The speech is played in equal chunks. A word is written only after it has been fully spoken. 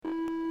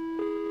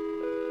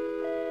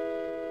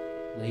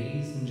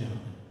Ladies and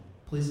gentlemen,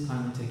 please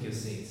kindly take your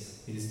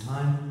seats. It is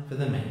time for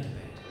the main debate.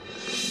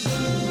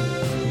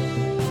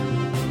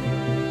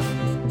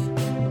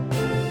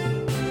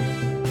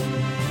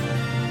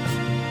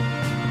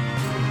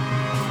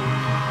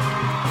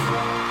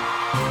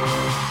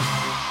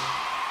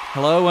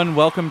 Hello and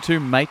welcome to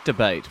Mate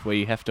Debate, where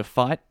you have to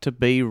fight to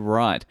be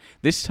right.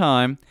 This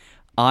time,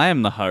 I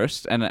am the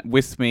host, and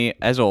with me,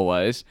 as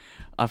always,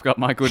 I've got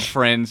my good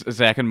friends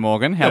Zac and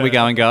Morgan. How are we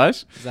going,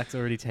 guys? Zac's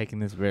already taking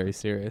this very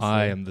seriously.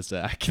 I am the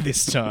Zac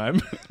this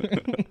time.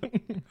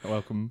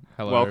 Welcome.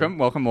 Hello.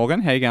 Welcome,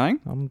 Morgan. How you going?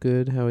 I'm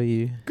good. How are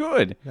you?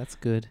 Good. That's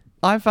good.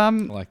 I've I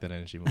like that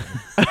energy more.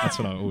 That's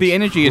what I always the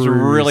energy is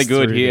really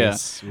good through here.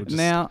 We'll just-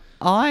 Now,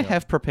 I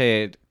have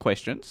prepared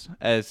questions,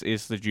 as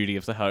is the duty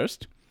of the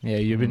host. Yeah,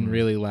 you've been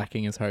really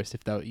lacking as host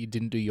if you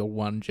didn't do your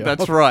one job.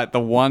 That's right, the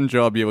one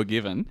job you were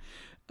given.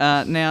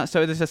 Now,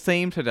 so there's a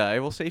theme today.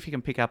 We'll see if you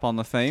can pick up on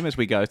the theme as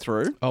we go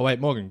through. Oh wait,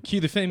 Morgan,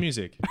 cue the theme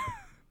music.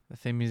 The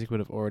theme music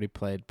would have already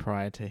played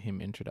prior to him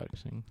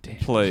introducing.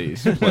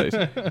 Please,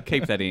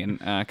 keep that in,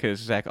 because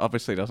Zac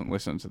obviously doesn't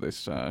listen to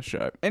this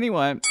show.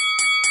 Anyway,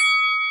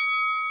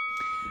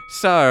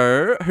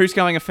 so who's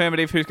going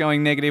affirmative? Who's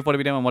going negative? What are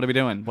we doing? What are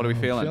we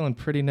feeling? Feeling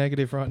pretty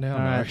negative right now. All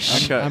right,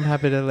 Nourish. Okay. I'm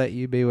happy to let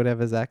you be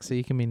whatever, Zac, so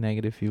you can be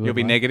negative if you would. You'll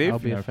be like. negative? I'll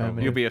be No problem.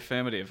 affirmative. You'll be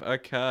affirmative.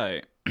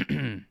 Okay.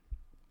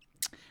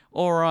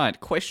 All right,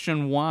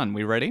 question 1.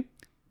 We ready?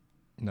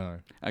 No.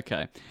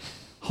 Okay.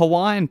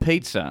 Hawaiian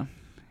pizza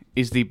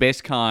is the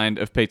best kind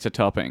of pizza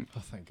topping. Oh,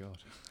 thank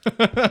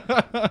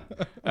God.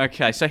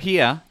 Okay, so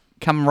here,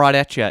 coming right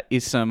at you,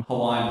 is some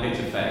Hawaiian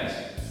pizza facts.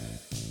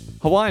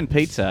 Hawaiian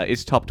pizza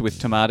is topped with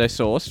tomato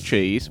sauce,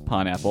 cheese,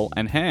 pineapple,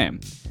 and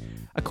ham.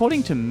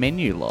 According to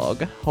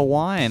Menulog,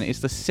 Hawaiian is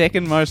the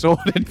second most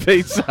ordered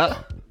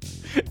pizza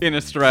in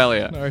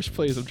Australia. Nourish,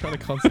 please. I'm trying to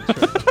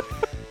concentrate.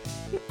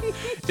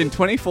 In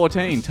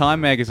 2014, Time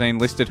magazine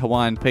listed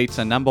Hawaiian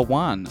pizza number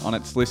 1 on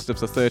its list of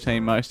the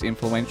 13 most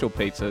influential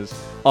pizzas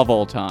of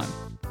all time.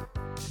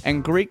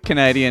 And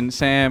Greek-Canadian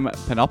Sam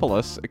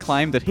Panopoulos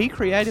claimed that he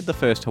created the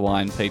first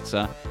Hawaiian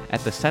pizza at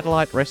the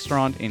Satellite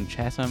Restaurant in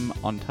Chatham,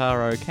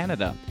 Ontario,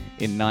 Canada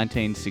in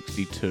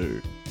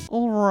 1962.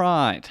 All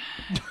right.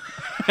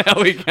 How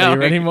are we going? Are you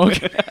ready,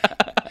 Morgan?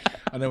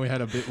 I know we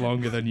had a bit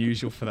longer than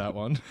usual for that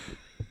one.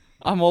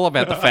 I'm all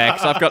about the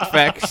facts. I've got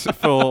facts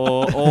for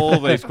all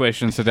these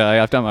questions today.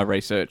 I've done my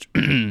research.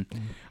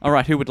 All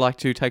right, who would like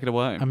to take it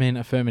away? I mean,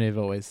 affirmative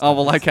always. Oh,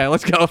 well, okay,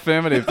 let's go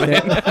affirmative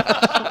then.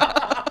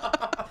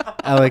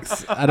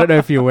 Alex, I don't know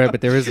if you're aware,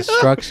 but there is a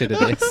structure to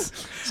this.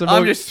 So I'm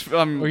Morgan, just...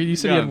 Morgan, you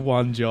said you had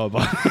one job.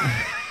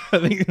 I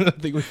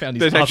think we found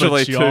his There's other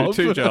actually job.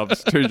 two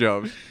jobs. Two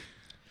jobs.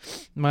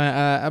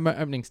 My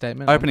opening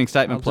statement. Opening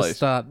statement, I'll please. just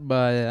start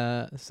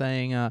by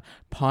saying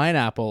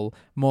pineapple,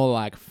 more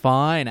like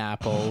fine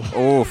apple.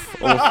 Oof.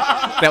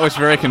 That was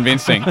very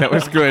convincing. That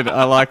was good.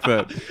 I like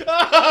that.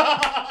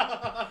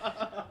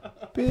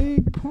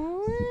 Big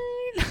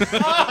point.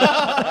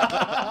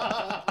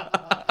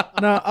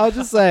 No, I'll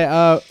just say,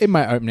 in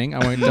my opening, I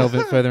won't delve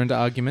it further into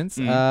arguments,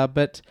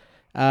 but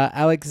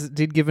Alex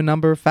did give a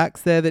number of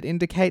facts there that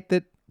indicate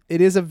that it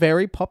is a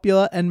very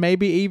popular and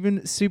maybe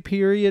even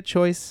superior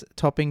choice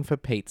topping for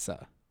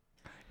pizza.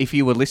 If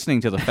you were listening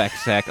to the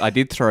facts, Zac, I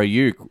did throw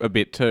you a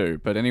bit too.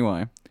 But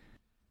anyway.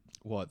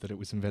 What? That it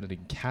was invented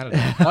in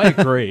Canada? I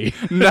agree.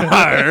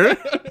 No.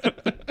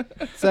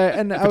 So,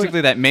 and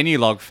Particularly that menu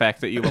log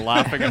fact that you were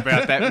laughing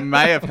about. That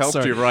may have helped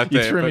Sorry, you right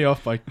there. You threw but- me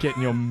off by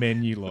getting your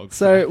menu log.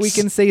 So facts. we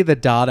can see the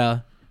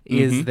data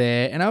is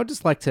there, and I would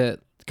just like to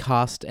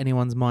cast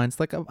anyone's minds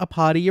like a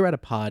party. You're at a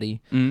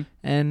party, and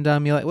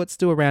you're like, let's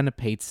do a round of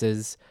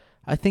pizzas.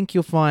 I think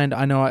you'll find,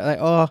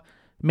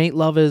 meat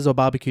lovers or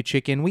barbecue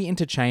chicken. We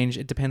interchange.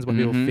 It depends what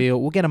people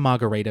feel. We'll get a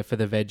margarita for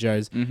the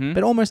veggies,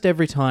 but almost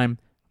every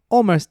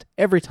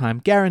time,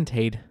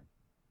 guaranteed,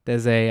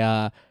 there's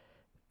a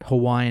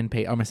Hawaiian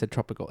pizza. I almost said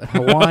tropical. A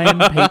Hawaiian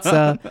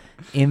pizza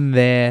in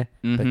there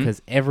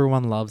because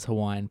everyone loves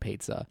Hawaiian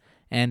pizza.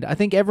 And I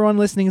think everyone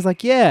listening is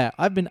like, yeah,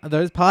 I've been at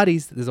those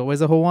parties. There's always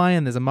a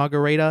Hawaiian, there's a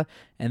margarita.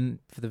 And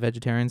for the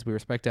vegetarians, we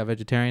respect our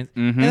vegetarians.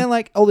 And then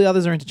like all the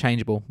others are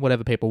interchangeable,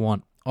 whatever people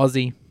want.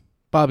 Aussie,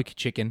 barbecue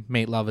chicken,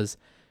 meat lovers.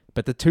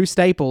 But the two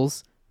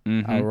staples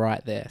are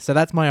right there. So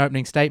that's my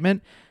opening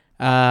statement.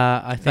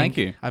 I think Thank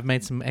you. I've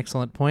made some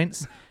excellent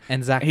points.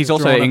 And Zac He's has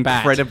also drawn a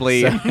bat,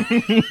 incredibly... so-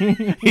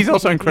 He's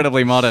also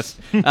incredibly modest.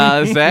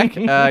 Zac,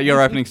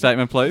 your opening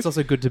statement, please. It's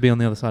also good to be on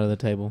the other side of the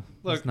table.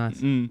 Look, It's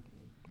nice.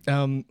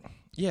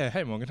 Yeah,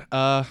 hey Morgan.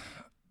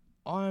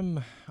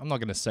 I'm not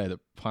going to say that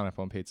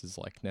pineapple on pizza is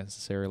like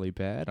necessarily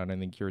bad. I don't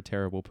think you're a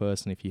terrible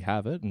person if you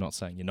have it. I'm not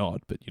saying you're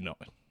not, but you're not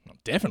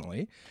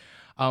definitely.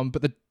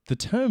 But the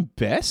term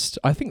best,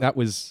 I think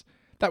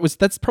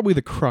that's probably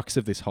the crux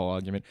of this whole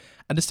argument.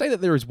 And to say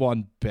that there is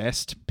one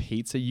best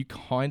pizza, you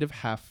kind of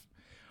have.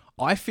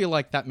 I feel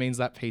like that means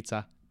that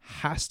pizza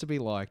has to be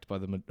liked by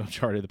the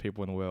majority of the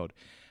people in the world.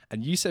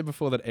 And you said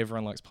before that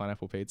everyone likes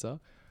pineapple pizza.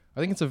 I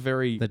think it's a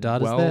very The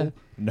data's there.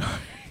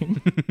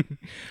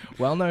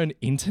 well-known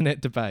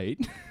internet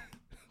debate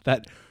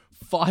that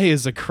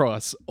fires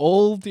across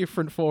all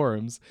different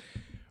forums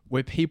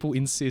where people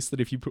insist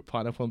that if you put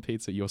pineapple on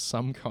pizza, you're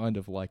some kind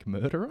of like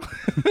murderer.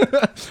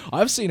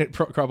 I've seen it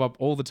crop up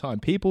all the time.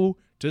 People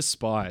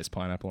despise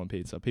pineapple on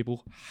pizza.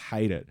 People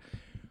hate it.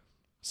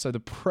 So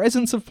the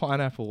presence of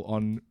pineapple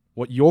on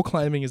what you're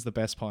claiming is the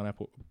best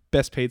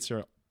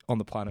pizza on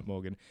the planet,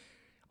 Morgan,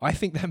 I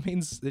think that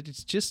means that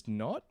it's just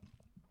not.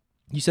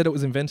 You said it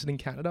was invented in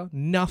Canada.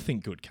 Nothing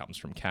good comes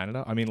from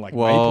Canada. I mean, like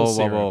maple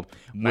syrup.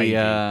 We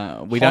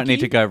Maybe. don't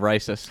need to go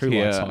racist Who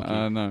here. likes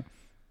hockey?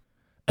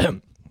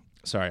 No.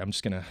 Sorry, I'm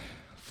just going to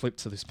flip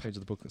to this page of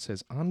the book that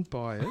says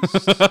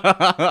unbiased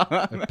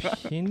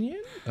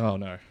opinion. Oh,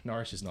 no.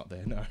 Norwich is not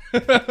there. No.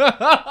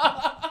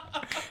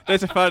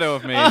 There's a photo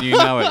of me, and you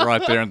know it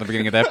right there at the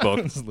beginning of that book.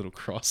 There's a little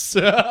cross.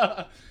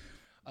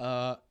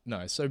 No,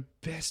 so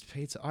best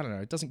pizza. I don't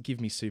know. It doesn't give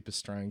me super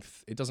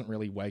strength. It doesn't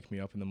really wake me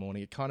up in the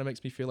morning. It kind of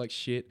makes me feel like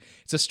shit.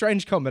 It's a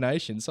strange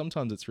combination.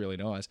 Sometimes it's really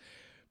nice.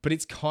 But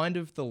it's kind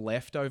of the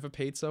leftover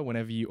pizza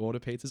whenever you order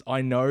pizzas.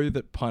 I know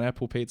that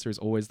pineapple pizza is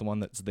always the one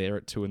that's there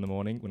at 2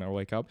 a.m. when I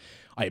wake up.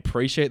 I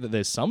appreciate that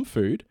there's some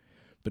food,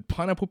 but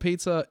pineapple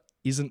pizza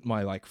isn't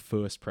my like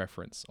first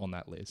preference on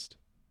that list.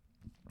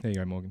 There you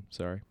go, Morgan.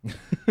 Sorry.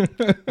 Okay. Is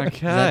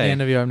that the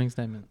end of your opening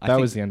statement? That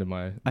was the end of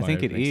my I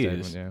think it opening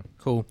is. statement, yeah.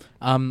 Cool.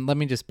 Let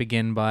me just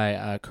begin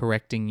by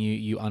correcting you,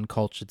 you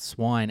uncultured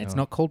swine. It's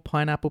not called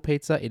pineapple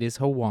pizza. It is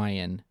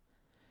Hawaiian.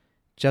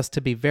 Just to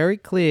be very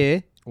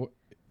clear,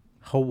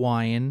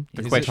 Hawaiian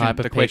is the type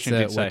of question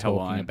pizza did we're say talking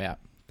Hawaiian. about.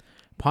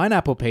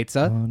 Pineapple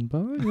pizza.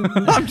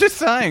 I'm just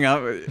saying.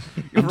 I'm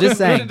just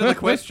saying. Into the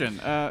question.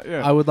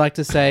 Yeah. I would like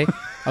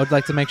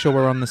to make sure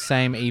we're on the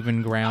same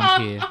even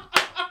ground here.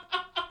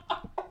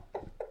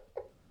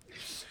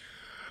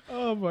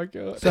 Oh my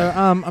god. So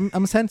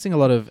I'm sensing a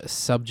lot of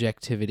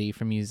subjectivity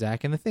from you,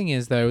 Zach. And the thing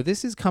is, though,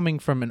 this is coming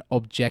from an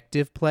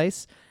objective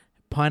place.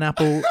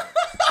 Pineapple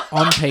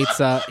on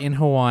pizza in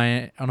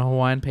Hawaii, on a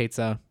Hawaiian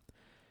pizza,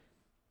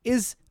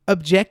 is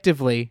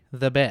objectively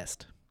the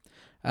best.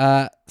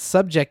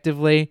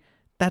 Subjectively,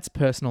 that's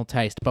personal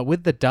taste. But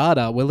with the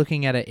data, we're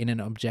looking at it in an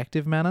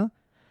objective manner.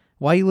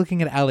 Why are you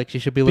looking at Alex? You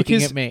should be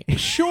looking at me.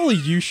 Surely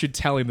you should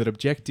tell him that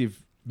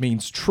objective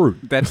means true.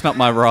 That's not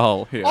my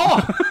role here.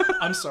 Oh,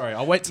 I'm sorry.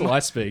 I'll wait till I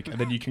speak and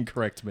then you can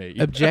correct me.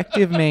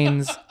 Objective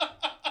means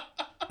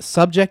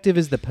subjective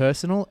is the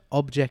personal,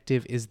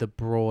 objective is the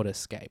broad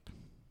escape.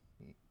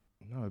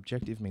 No,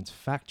 objective means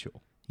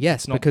factual.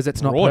 Yes, because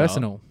it's not broader.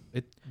 personal.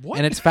 What?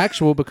 And it's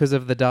factual because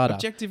of the data.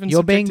 Objective and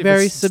You're being subjective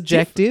very is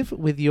subjective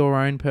with your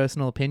own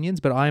personal opinions,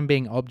 but I'm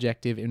being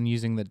objective in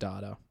using the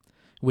data,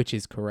 which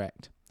is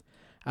correct.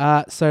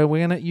 So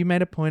you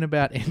made a point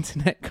about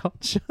internet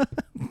culture.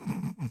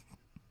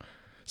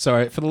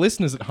 Sorry, for the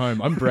listeners at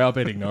home, I'm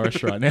browbeating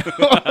Norris right now.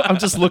 I'm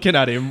just looking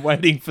at him,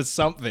 waiting for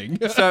something.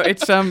 So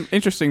it's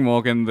interesting,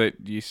 Morgan,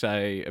 that you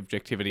say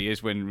objectivity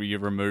is when you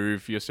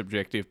remove your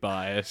subjective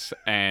bias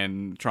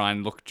and try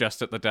and look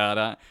just at the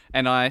data.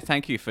 And I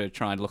thank you for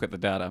trying to look at the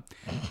data.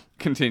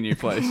 Continue,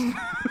 please.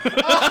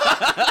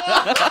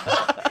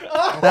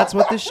 That's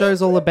what this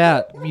show's all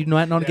about. You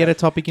might not get a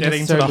topic you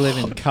Getting to necessarily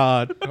the live in.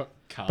 card.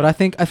 But I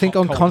think on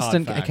Cold,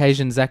 constant hard fact.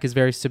 occasion, Zach is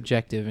very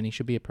subjective, and he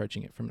should be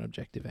approaching it from an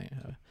objective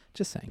angle.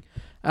 Just saying.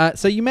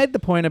 So you made the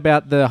point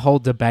about the whole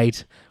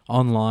debate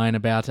online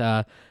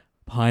about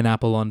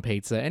pineapple on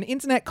pizza, and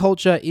internet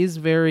culture is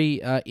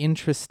very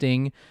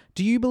interesting.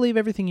 Do you believe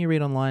everything you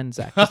read online,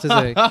 Zach? Just as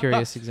a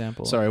curious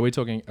example. Sorry, are we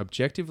talking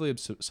objectively or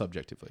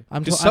subjectively?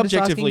 I'm 'Cause just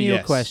asking you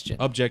a question.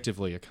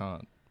 Objectively, I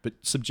can't. But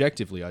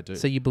subjectively, I do.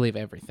 So you believe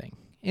everything.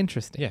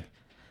 Interesting. Yeah.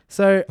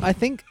 So I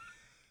think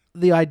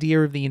the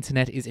idea of the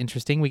internet is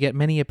interesting. We get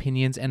many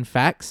opinions and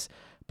facts.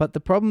 But the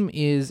problem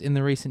is, in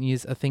the recent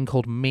years, a thing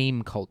called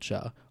meme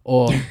culture,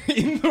 or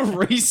in the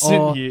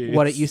recent years,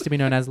 what it used to be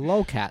known as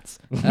lolcats.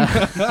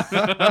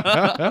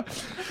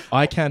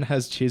 ICANN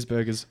has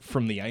cheeseburgers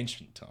from the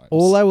ancient times.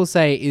 All I will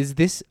say is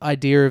this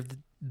idea of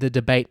the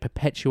debate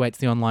perpetuates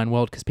the online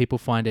world because people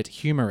find it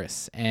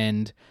humorous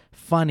and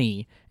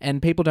funny,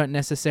 and people don't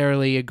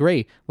necessarily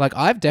agree. Like,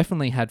 I've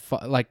definitely had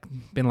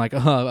been like,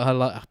 oh, I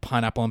love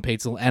pineapple on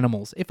pizza,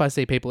 animals. If I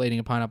see people eating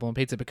a pineapple on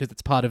pizza because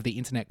it's part of the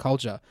internet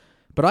culture.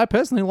 But I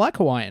personally like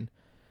Hawaiian.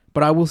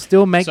 But I will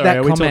still make that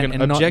are we comment. talking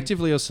And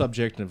objectively or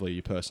subjectively,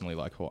 you personally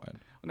like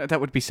Hawaiian? No,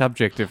 that would be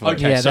subjective.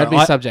 Okay, yeah, so that'd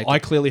be subjective. I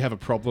clearly have a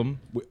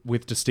problem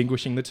with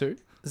distinguishing the two.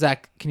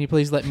 Zach, can you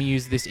please let me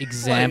use this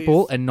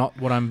example and not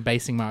what I'm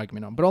basing my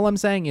argument on? But all I'm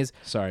saying is,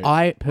 Sorry,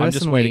 I personally... I'm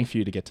just waiting for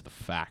you to get to the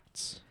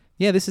facts.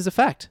 Yeah, this is a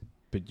fact.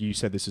 But you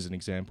said this is an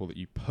example that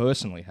you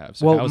personally have.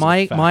 So Well, how is my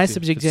it a fact my if it's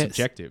subjective.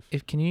 subjective.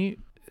 Can you...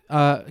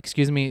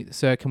 excuse me,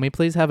 sir, can we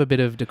please have a bit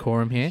of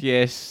decorum here?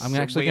 Yes, I'm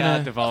actually we gonna-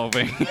 are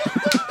devolving.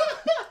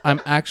 I'm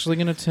actually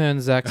going to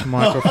turn Zach's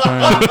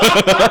microphone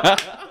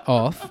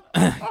off.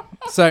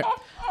 So,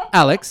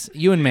 Alex,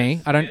 you and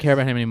me, I don't care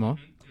about him anymore.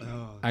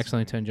 I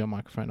actually turned your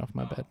microphone off,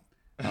 my bad.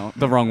 Oh,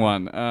 the wrong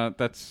one.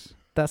 That's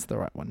the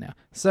right one now.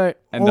 So,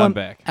 and all I'm I'm-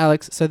 back.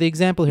 Alex, so the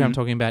example here I'm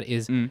talking about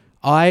is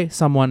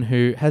someone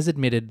who has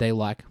admitted they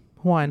like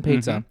Hawaiian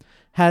pizza,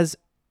 has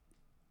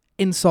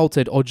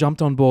insulted or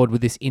jumped on board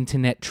with this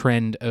internet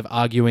trend of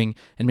arguing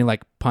and being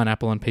like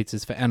pineapple on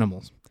pizzas for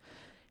animals.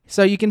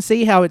 So you can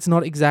see how it's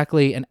not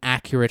exactly an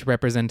accurate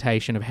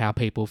representation of how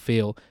people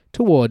feel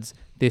towards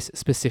this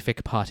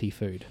specific party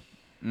food.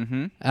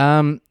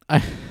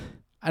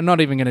 I'm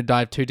not even going to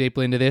dive too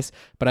deeply into this,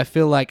 but I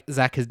feel like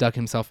Zac has dug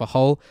himself a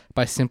hole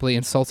by simply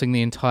insulting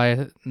the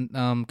entire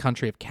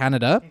country of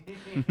Canada.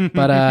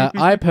 But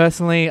I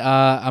personally,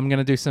 I'm going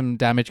to do some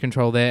damage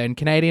control there. And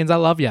Canadians, I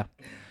love you.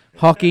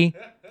 Hockey,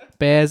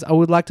 Bears, I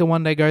would like to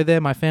one day go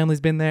there. My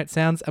family's been there. It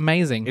sounds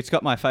amazing. It's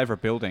got my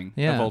favourite building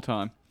of all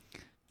time.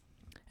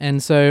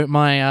 And so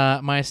my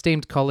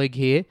esteemed colleague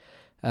here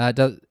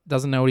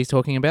doesn't know what he's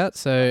talking about.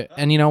 So,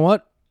 and you know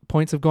what?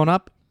 Points have gone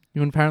up.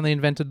 You apparently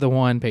invented the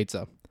Hawaiian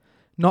pizza.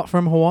 Not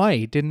from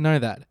Hawaii. Didn't know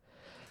that.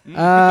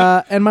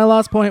 And my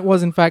last point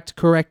was, in fact,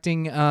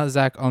 correcting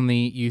Zac on the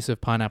use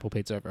of pineapple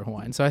pizza over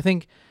Hawaiian. So I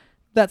think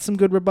that's some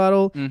good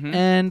rebuttal.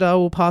 And I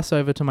will pass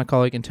over to my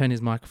colleague and turn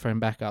his microphone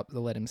back up to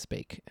let him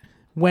speak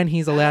when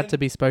he's allowed to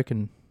be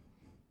spoken.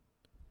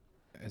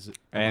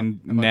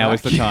 Now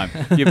is the time.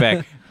 You're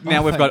back.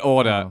 Now we've got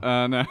order.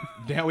 No.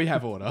 Now we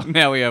have order.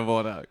 Now we have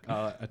order.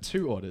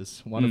 2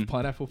 orders. One of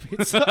pineapple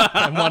pizza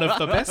and one of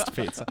the best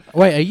pizza.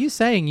 Wait, are you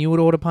saying you would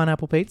order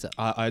pineapple pizza?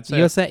 I'd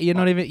say you're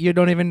not even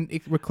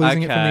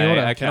reclusing it from the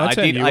order. Okay. Can I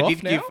turn you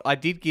off now? I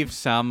did give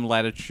some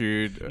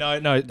latitude.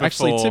 No.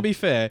 Actually, to be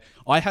fair,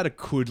 I had a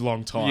good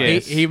long time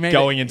Yes. He made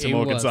going it- into he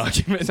Morgan's was.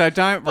 argument. So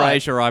don't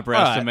raise your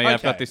eyebrows to me.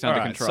 I've got Okay, this under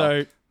alright,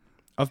 control. So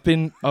I've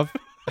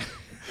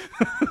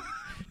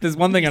There's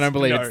one thing I don't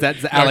believe. No, it's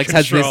that no Alex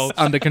has control. this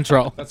under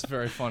control. That's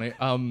very funny.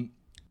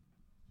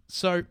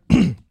 So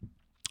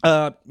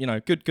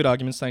good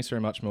arguments. Thanks very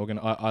much, Morgan.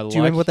 I Do you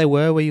remember what they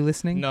were? Were you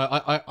listening? No,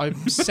 I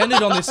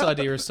centered on this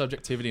idea of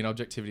subjectivity and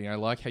objectivity, and I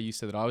like how you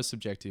said that I was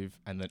subjective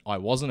and that I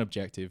wasn't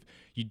objective.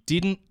 You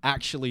didn't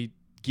actually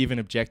give an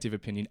objective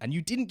opinion, and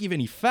you didn't give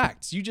any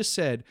facts. You just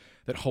said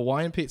that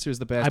Hawaiian pizza is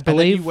the best, and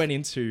then you went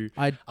into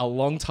a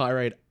long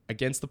tirade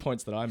against the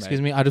points that I made.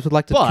 Excuse me, I just would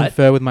like to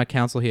confer with my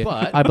counsel here.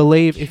 but- I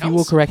believe, if you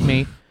will correct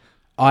me,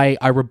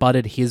 I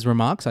rebutted his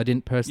remarks. I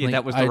didn't personally... Yeah,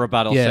 that was the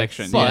rebuttal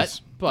section.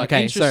 But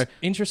Okay, so-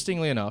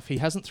 interestingly enough, he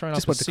hasn't thrown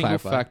Just up a want to single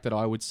clarify. fact that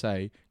I would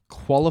say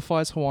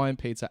qualifies Hawaiian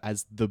pizza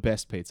as the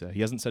best pizza.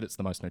 He hasn't said it's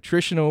the most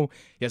nutritional.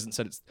 He hasn't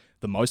said it's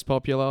the most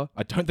popular.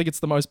 I don't think it's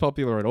the most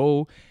popular at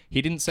all.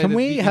 He didn't say Can that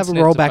we the have a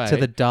internet roll back to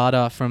the debate-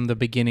 data from the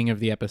beginning of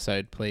the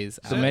episode, please?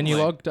 the menu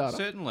log data?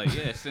 Certainly,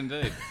 yes,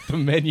 indeed. The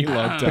menu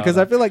log data. Because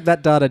I feel like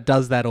that data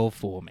does that all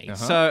for me. Uh-huh.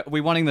 So, are we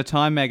wanting the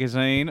Time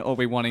magazine or are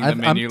we wanting the I'm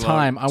menu log?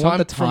 time. I want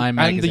the Time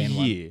and the magazine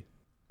one. year.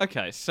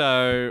 Okay,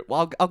 so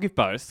I'll give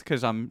both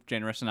because I'm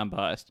generous and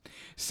unbiased.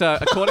 So,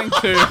 according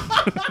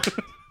to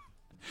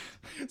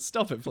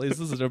Stop it, please. This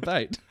is a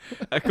debate.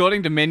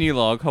 according to Menu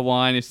Log,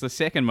 Hawaiian is the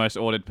second most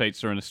ordered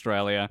pizza in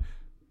Australia.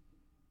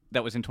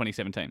 That was in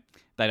 2017.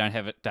 They don't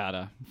have it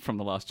data from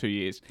the last 2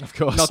 years. Of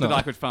course Not that not.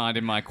 I could find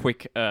in my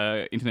quick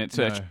internet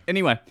search. No.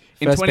 Anyway,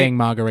 in First being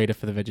margarita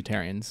for the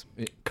vegetarians.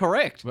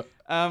 correct. But-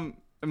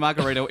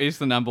 Margarita is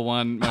the number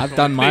one. most I've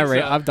done ordered my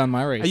pizza. I've done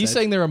my research. Are you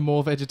saying there are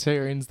more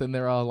vegetarians than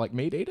there are like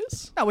meat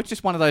eaters? No, it's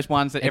just one of those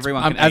ones that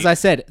everyone can as eat. I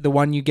said, the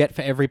one you get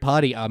for every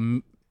party are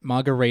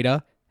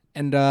margarita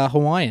and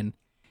Hawaiian.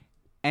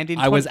 And in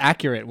I was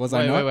accurate, was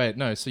I not? Wait.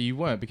 No, so you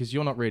weren't because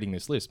you're not reading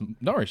this list.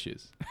 Norris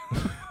is. You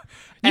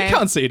And-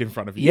 can't see it in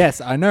front of you.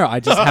 Yes, I know. I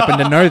just happen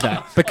to know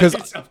that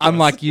because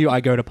unlike you,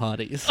 I go to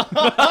parties.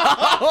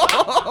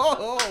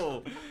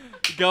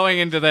 Going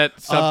into that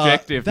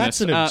subjectiveness.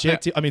 That's an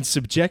objective.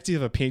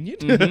 Subjective opinion.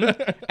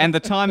 And the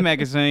Time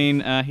magazine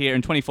here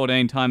in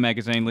 2014, Time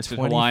magazine listed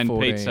Hawaiian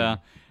 2014.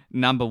 pizza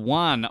number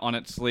 1 on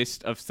its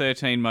list of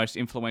 13 most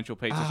influential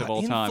pizzas of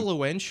all time.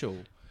 Influential.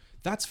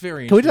 That's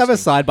very. Can we just have a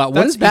interesting. sidebar? What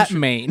That's does that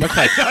mean?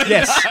 Okay.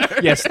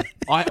 yes.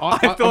 I'm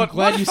thought,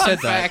 glad what you a fun said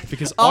that fact.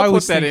 because I'll I put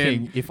was that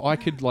thinking if I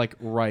could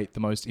rate the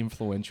most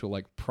influential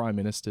prime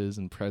ministers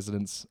and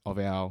presidents of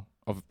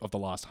the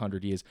last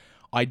 100 years,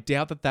 I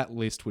doubt that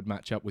list would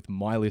match up with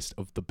my list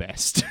of the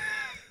best.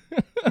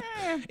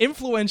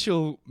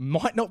 Influential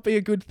might not be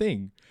a good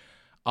thing.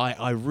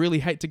 I really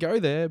hate to go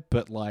there,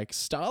 but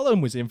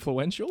Stalin was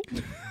influential.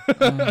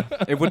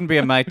 It wouldn't be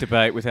a mate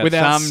debate without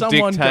some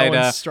someone going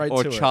dictator straight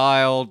or to it.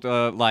 child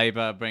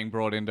labour being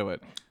brought into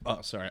it. Oh,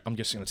 sorry. I'm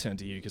just going to turn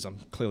to you because I'm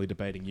clearly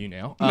debating you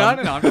now. No.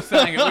 I'm just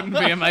saying it wouldn't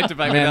be a mate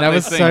debate Man, without that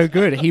these was so things.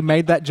 good. He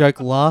made that joke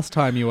last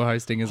time you were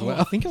hosting as I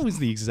well. think it was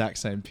the exact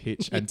same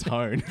pitch and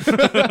tone.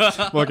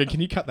 Morgan, can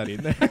you cut that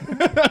in there?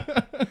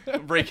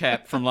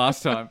 Recap from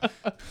last time.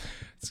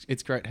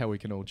 It's great how we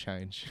can all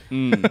change.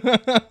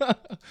 Mm.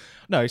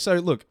 No, so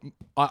look,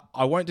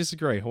 I won't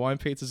disagree. Hawaiian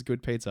pizza is a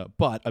good pizza,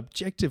 but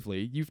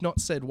objectively, you've not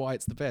said why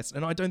it's the best,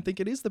 and I don't think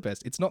it is the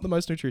best. It's not the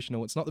most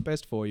nutritional. It's not the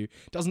best for you.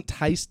 It doesn't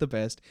taste the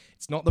best.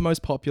 It's not the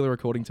most popular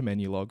according to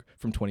Menu Log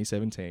from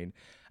 2017.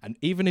 And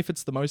even if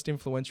it's the most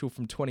influential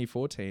from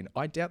 2014,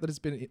 I doubt that it's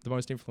been the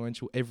most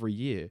influential every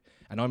year.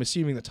 And I'm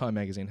assuming that Time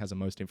Magazine has a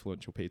most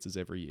influential pizzas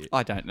every year.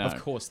 I don't know.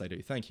 Of course they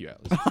do. Thank you,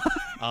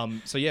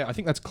 Alice. So yeah, I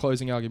think that's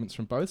closing arguments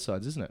from both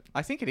sides, isn't it?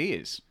 I think it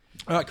is.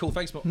 All right, cool.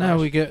 Thanks,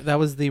 No, that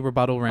was the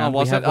rebuttal round.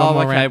 was we it? have one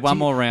more Okay, round. one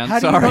more round. How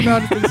Sorry. do you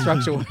not know how the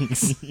structure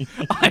works?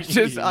 I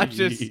just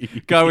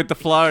go with the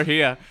flow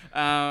here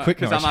Quick,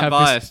 because Norris, I'm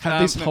unbiased.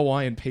 have this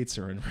Hawaiian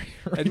pizza and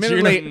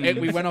Admittedly,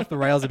 we went off the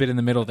rails a bit in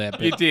the middle there.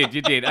 But You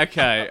did.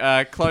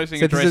 Okay, closing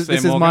so address this there,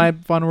 is Morgan. my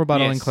final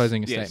rebuttal and Yes,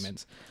 closing yes.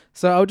 statements.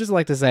 So I would just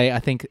like to say, I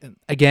think,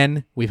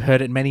 again, we've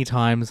heard it many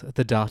times,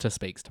 the data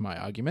speaks to my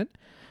argument.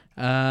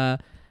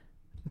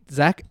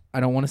 Zach, I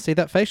don't want to see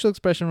that facial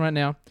expression right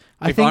now.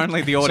 If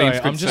only the audience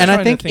Sorry, I'm could just see. And I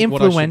trying to think think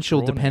what I should influential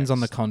draw depends on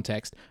the next.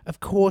 context. Of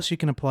course, you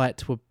can apply it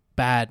to a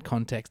bad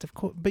context, of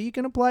course, but you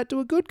can apply it to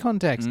a good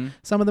context.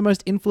 Some of the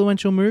most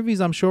influential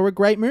movies, I'm sure, are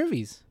great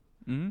movies.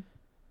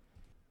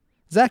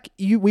 Zach,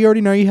 we already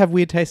know you have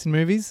weird taste in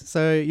movies,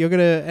 so you're going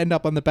to end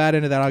up on the bad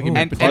end of that argument.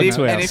 And, between and, us. if,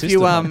 to our and if sister you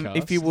podcast.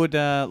 if you would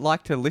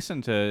like to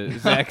listen to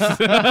Zach's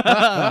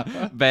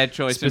bad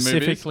choice in movies,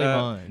 Specifically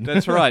mine.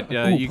 that's right.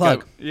 Ooh, You plug.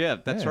 go, yeah,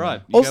 that's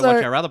right. You Also- go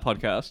watch our other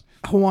podcast.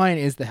 Hawaiian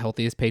is the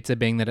healthiest pizza,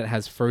 being that it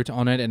has fruit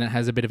on it and it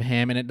has a bit of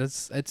ham, and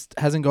it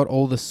hasn't got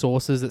all the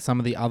sauces that some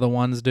of the other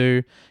ones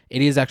do.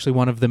 It is actually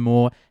one of the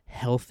more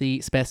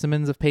healthy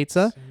specimens of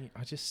pizza. See,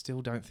 I just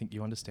still don't think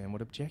you understand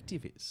what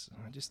objective is.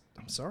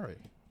 I'm sorry.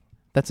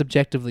 That's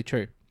objectively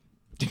true.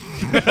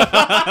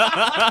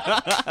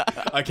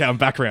 Okay, I'm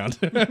back round.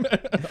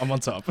 I'm on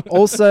top.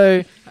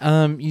 Also,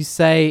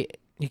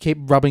 you keep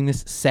rubbing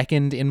this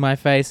second in my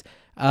face.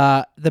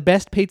 The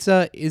best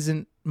pizza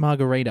isn't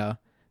margarita.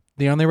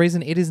 The only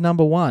reason it is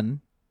number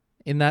one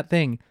in that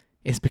thing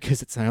is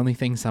because it's the only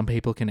thing some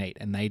people can eat,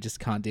 and they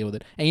just can't deal with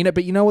it. And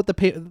but you know what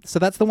so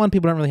that's the one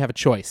people don't really have a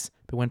choice.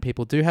 But when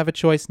people do have a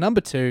choice, number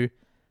 2,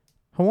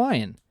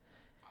 Hawaiian.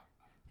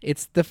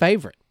 It's the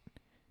favorite.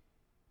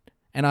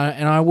 And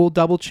I will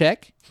double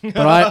check, but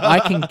I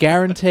can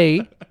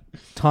guarantee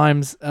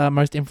Time's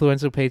most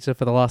influential pizza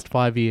for the last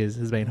 5 years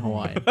has been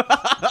Hawaiian.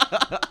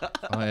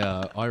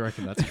 I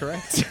reckon that's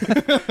correct.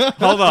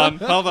 Hold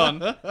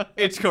on.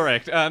 It's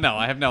correct. No,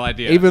 I have no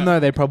idea. Even though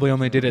they probably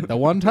only did it the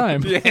one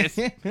time. Yes.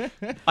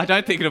 I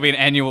don't think it'll be an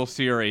annual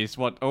series.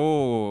 What?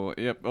 Oh,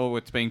 yep. Oh,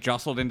 it's being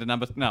jostled into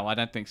number. No, I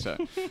don't think so.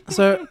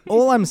 So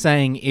all I'm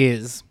saying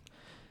is,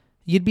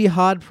 you'd be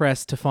hard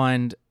pressed to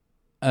find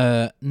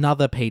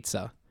another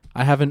pizza.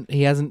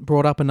 He hasn't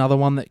brought up another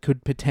one that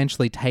could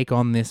potentially take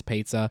on this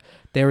pizza.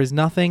 There is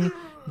nothing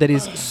that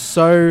is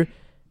so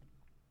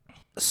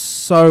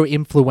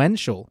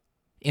influential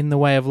in the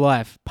way of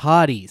life.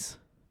 Parties,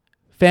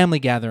 family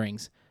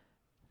gatherings,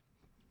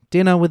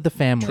 dinner with the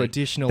family.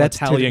 Traditional That's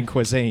Italian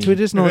cuisine.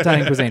 Traditional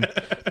Italian cuisine.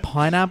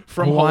 Pineapple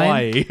From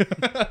Hawaiian,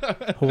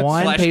 Hawaii.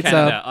 Hawaiian Slash pizza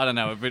Canada. I don't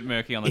know. A bit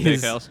murky on the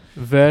is details.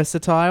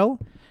 versatile,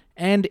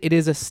 and it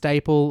is a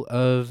staple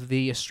of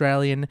the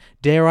Australian,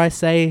 dare I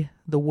say,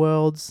 the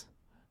world's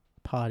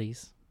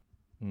parties.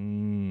 All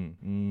Thank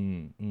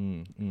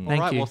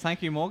right. you. Well,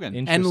 thank you,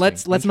 Morgan. And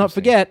let's not Interesting.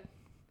 forget,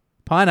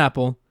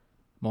 pineapple,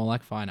 more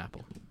like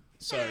pineapple.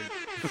 So,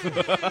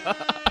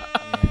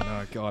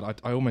 no, God,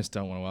 I almost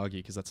don't want to argue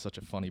because that's such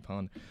a funny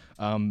pun.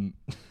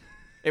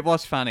 It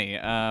was funny,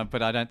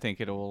 but I don't think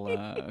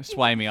it'll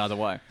sway me either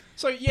way.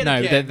 So No,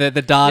 again, the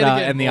data yet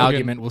again, and the Morgan-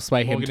 argument will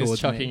sway him Morgan is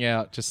towards chucking me.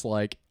 out just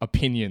like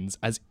opinions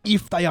as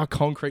if they are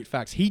concrete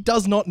facts. He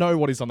does not know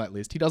what is on that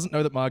list. He doesn't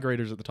know that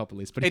margarita is at the top of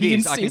the list, but It he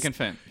is. I insists. can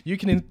confirm. You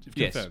can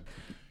Yes. confirm.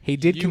 He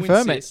did You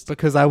confirm insist. it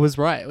because I was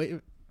right.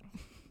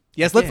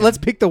 Yes, Again. let's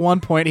pick the one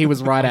point he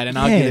was right at and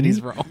argue that Again.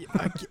 he's wrong.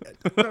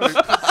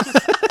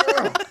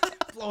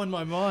 Blowing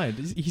my mind.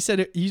 He said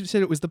it. You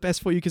said it was the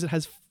best for you because it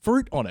has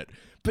fruit on it,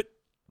 but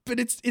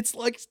it's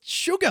like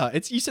sugar.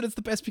 You said it's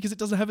the best because it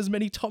doesn't have as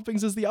many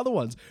toppings as the other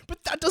ones.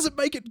 But that doesn't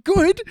make it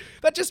good.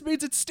 That just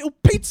means it's still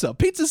pizza.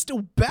 Pizza's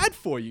still bad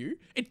for you.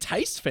 It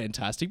tastes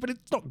fantastic, but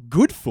it's not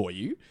good for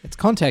you. It's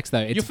context, though.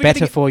 It's You're forgetting-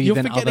 better for you you're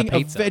than other forgetting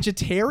pizza. a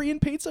vegetarian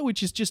pizza,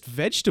 which is just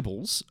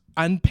vegetables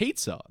and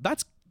pizza.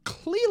 That's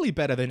clearly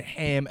better than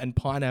ham and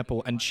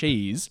pineapple and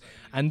cheese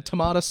and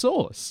tomato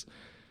sauce.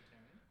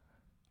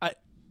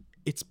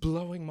 It's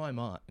blowing my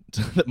mind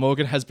that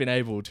Morgan has been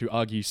able to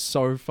argue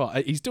so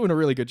far. He's doing a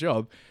really good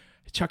job,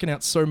 chucking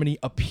out so many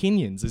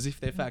opinions as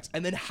if they're facts,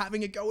 and then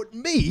having a go at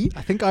me.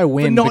 I think I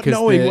win for not because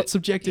knowing what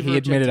subjective he or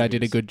admitted I objective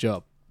did a is. good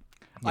job.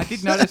 I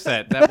did notice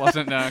that. That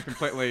wasn't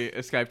completely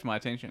escaped my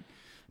attention.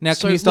 Now,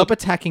 So, can you stop look,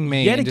 attacking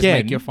me Yet and again,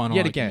 just make your final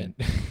argument?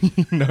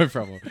 again, no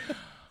problem.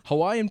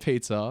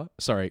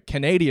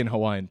 Canadian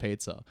Hawaiian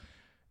pizza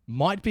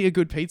might be a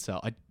good pizza.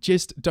 I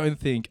just don't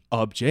think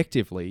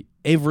objectively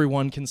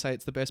everyone can say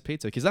it's the best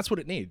pizza because that's what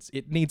it needs.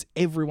 It needs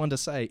everyone to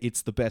say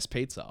it's the best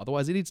pizza.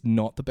 Otherwise, it is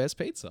not the best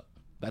pizza.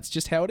 That's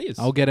just how it is.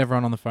 I'll get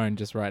everyone on the phone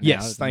just right now.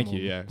 yes, thank and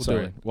you. Yeah, we'll do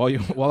sorry. it.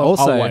 While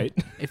Also, I'll wait.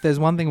 if there's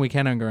one thing we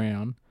can agree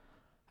on,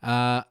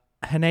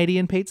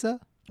 Canadian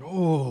pizza,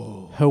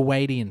 Oh,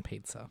 Hawaiian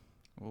pizza.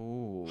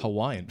 Ooh.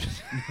 Hawaiian.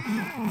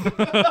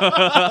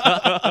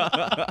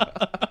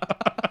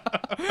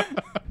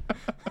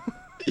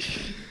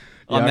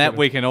 On I that, could-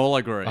 we can all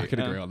agree. I could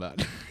agree on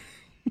that.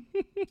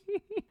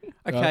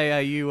 Okay,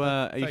 are you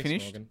Thanks,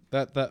 finished? Morgan.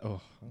 That was a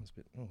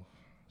bit. Oh,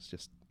 it's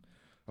just.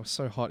 was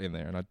so hot in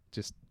there, and I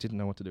just didn't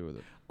know what to do with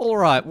it. All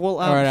right. Well,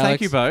 right, thank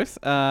Alex. you both.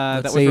 That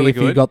Let's was see really if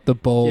you good. got the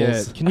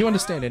balls. Yeah. Can you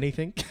understand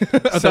anything So-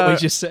 that we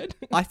just said?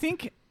 I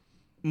think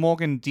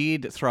Morgan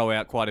did throw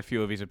out quite a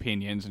few of his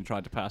opinions and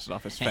tried to pass it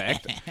off as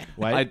fact.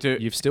 Wait, I do.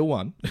 You've still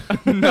won.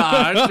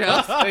 No,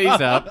 just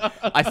ease up.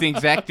 I think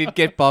Zach did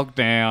get bogged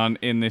down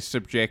in this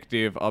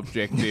subjective,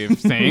 objective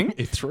thing.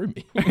 It threw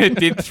me. It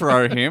did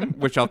throw him,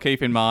 which I'll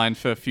keep in mind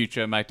for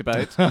future mate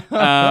debates. But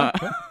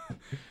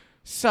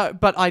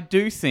I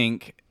do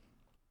think,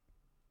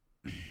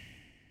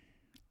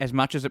 as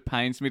much as it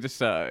pains me to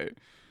say,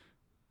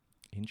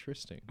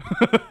 Interesting.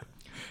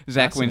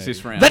 Zach wins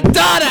this round. The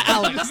data,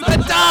 Alex.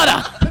 The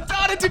data. The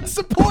data didn't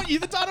support you.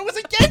 The data was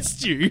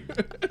against you.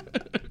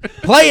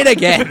 Play it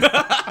again.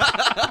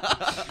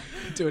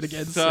 Do it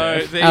again, So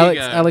sir. there Alex,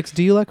 you go. Alex,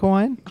 do you like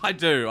Hawaiian? I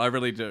do. I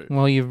really do.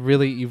 Well,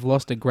 you've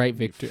lost a great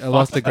victory.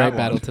 Lost a great that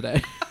battle one.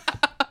 today.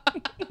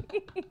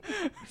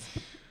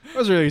 I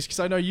was really because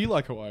I know you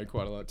like Hawaii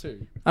quite a lot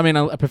too. I mean,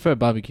 I prefer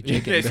barbecue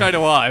chicken. Yeah, so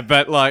do I.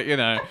 But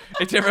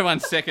it's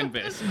everyone's second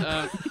best.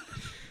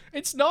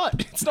 It's not.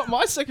 It's not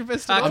my second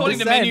best. According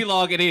to just saying. menu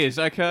log, it is.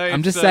 Okay. I'm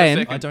It's, just saying.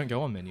 second. I don't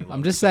go on menu.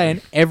 I'm just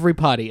saying, every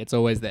party, it's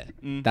always there.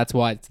 That's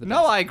why it's the No,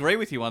 best. I agree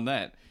with you on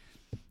that.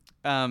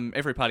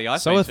 Every party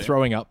I've So been are to.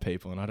 throwing up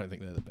people, and I don't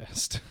think they're the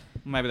best.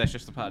 Maybe that's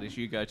just the parties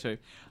you go to.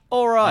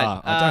 All right.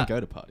 I don't go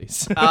to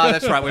parties.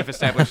 That's right. We've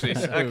established this.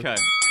 Okay.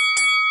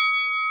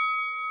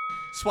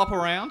 Swap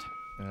around.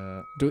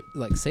 Do it,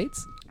 like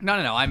seats? No.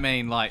 I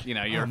mean, your Morgan,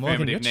 your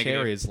affirmative, chair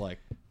negative. is like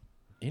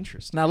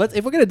interesting. Now,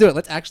 if we're gonna do it,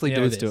 let's actually Yeah,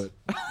 do let's this. do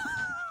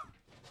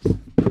it.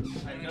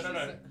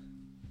 No.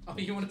 Oh,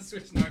 you want to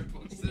switch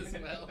notebooks as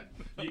well?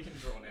 You can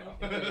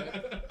draw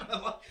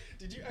now.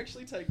 Did you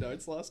actually take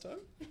notes last time?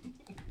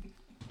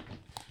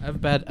 I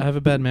have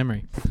a bad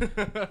memory.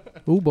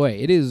 Oh boy,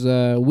 it is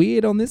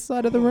weird on this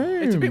side of the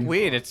room. It's a bit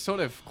weird. It's sort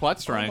of quite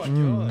strange.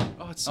 God.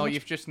 Oh, it's so much-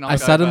 You've just knocked I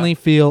suddenly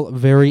over. feel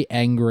very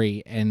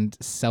angry and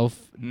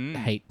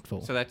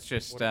self-hateful. So that's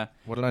just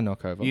What did I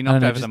knock over? you No,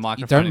 knocked no, over just the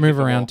microphone. don't and move hit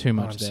the around wall. too Oh,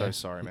 much I'm there. so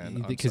sorry, man.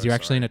 I'm Because so you're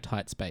actually in sorry. a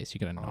tight space.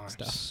 You're gonna knock I'm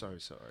stuff. so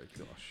sorry.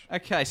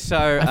 Gosh. Okay,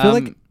 so I feel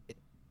like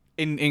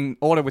in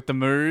order with the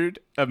move.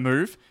 Sorry,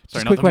 just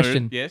not quick the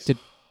question. Mood. Yes.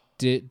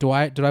 Did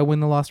I win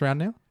the last round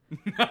now?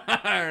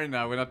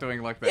 No, we're not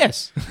doing like that.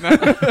 Yes.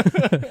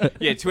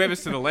 Yeah,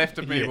 whoever's to the left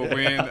of me will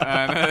win.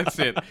 That's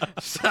it.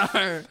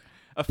 So,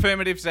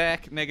 affirmative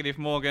Zach, negative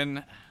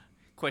Morgan.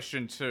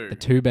 Question 2. The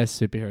two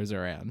best superheroes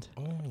around.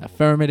 Oh.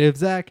 Affirmative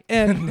Zach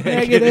and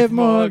negative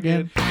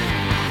Morgan.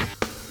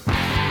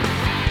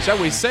 Shall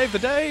we save the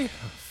day?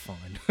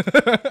 Fine.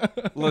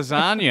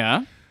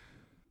 Lasagna.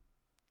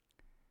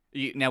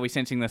 Now we're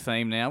sensing the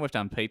theme now. We've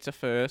done pizza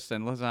first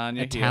and lasagna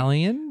here.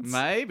 Italians?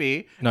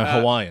 Maybe. No,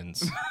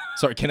 Hawaiians.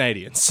 Sorry,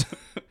 Canadians.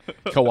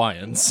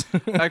 Hawaiians.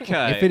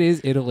 Okay. If it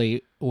is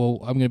Italy, well,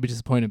 I'm going to be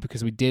disappointed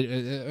because we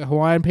did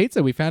Hawaiian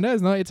pizza. We found out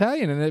it's not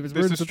Italian, and it was This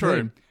ruined is the true.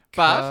 theme.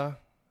 But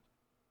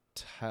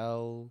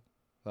No.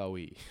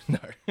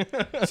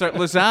 so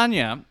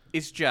lasagna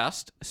is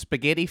just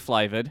spaghetti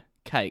flavored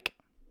cake.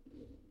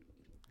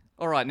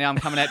 All right, now I'm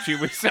coming at you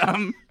with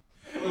some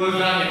lasagna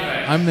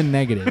facts. I'm the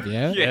negative,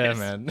 yeah? Yes.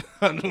 man.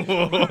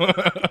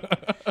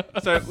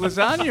 So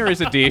lasagna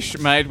is a dish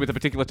made with a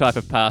particular type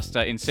of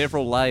pasta in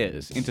several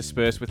layers,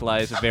 interspersed with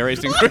layers of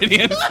various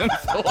ingredients and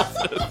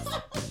sauces.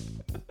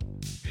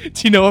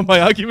 Do you know what my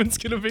argument's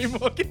going to be,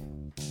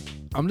 Morgan?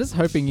 I'm just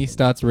hoping he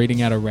starts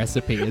reading out a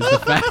recipe as the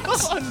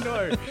facts. Oh,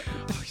 no.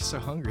 Oh, you're so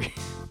hungry.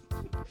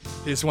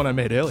 Here's one I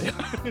made earlier.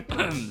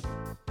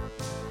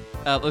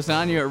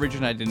 Lasagna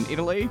originated in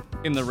Italy,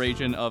 in the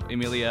region of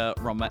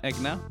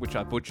Emilia-Romagna, which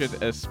I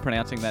butchered as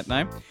pronouncing that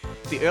name.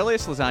 The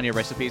earliest lasagna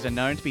recipes are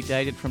known to be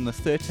dated from the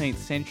 13th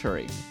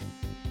century.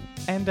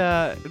 And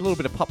a little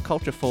bit of pop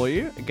culture for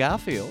you.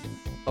 Garfield,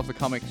 of the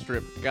comic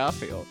strip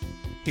Garfield,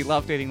 he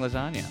loved eating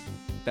lasagna.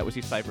 That was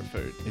his favourite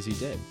food. Is he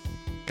dead?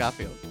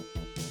 Garfield.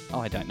 Oh,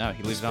 I don't know.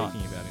 He lives on.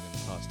 Speaking about him in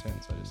the past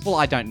tense. Well,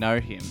 I don't know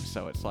him,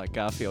 so it's like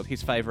Garfield.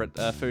 His favourite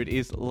food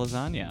is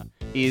lasagna.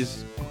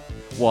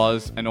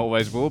 Was, and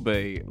always will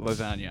be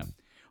lasagna.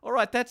 All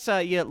right, that's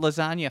your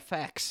lasagna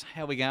facts.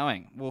 How are we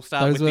going? We'll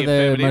start Those with were the the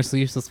affirmative. mostly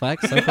useless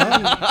facts so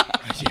far.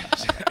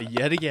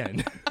 Yet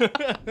again.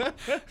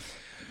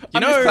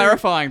 I'm just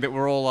clarifying that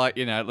we're all like,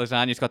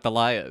 lasagna's got the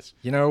layers.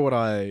 You know what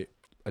I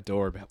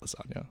adore about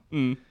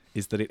lasagna?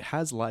 Is that it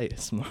has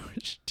layers,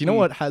 Marge. Do you know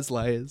what has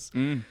layers?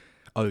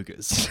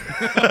 Ogres.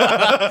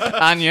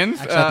 Onions.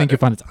 Actually, I think you'll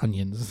find it's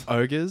onions.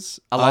 Ogres.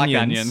 I like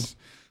onions.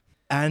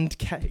 And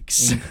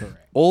cakes. Incorrect.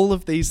 All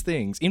of these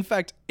things. In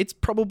fact, it's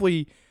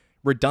probably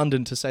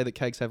redundant to say that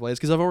cakes have layers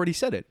because I've already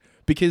said it.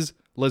 Because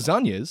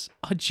lasagnas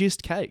are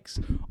just cakes.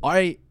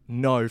 I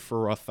know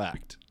for a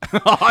fact.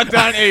 Oh,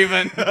 don't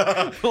even.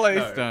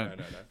 Please don't.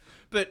 No.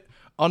 But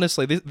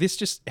honestly, this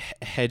just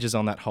hedges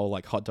on that whole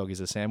like hot dog is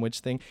a sandwich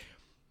thing.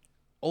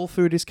 All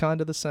food is kind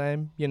of the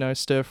same.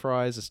 Stir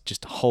fries is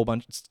just a whole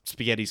bunch.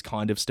 Spaghetti's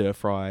kind of stir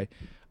fry.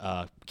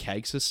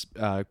 Cakes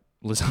are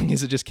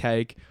lasagnas are just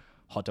cake.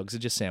 Hot dogs are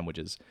just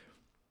sandwiches.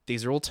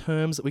 These are all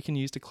terms that we can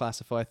use to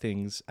classify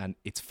things, and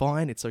it's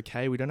fine. It's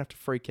okay. We don't have to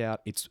freak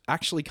out. It's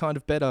actually kind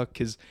of better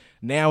because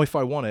now if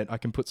I want it, I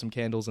can put some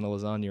candles in a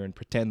lasagna and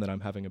pretend that I'm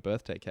having a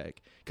birthday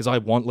cake because I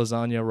want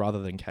lasagna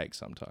rather than cake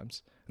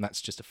sometimes. And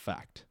that's just a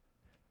fact.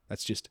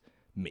 That's just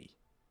me.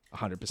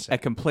 100%. A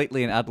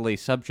completely and utterly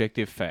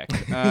subjective fact.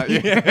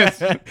 Yes.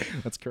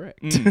 That's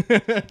correct.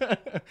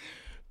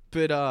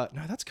 But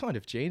no, that's kind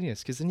of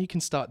genius because then you can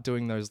start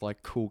doing those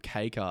like cool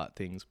cake art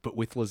things, but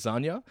with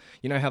lasagna.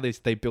 You know how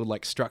they build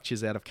like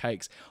structures out of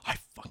cakes? I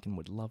fucking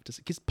would love to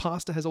see, because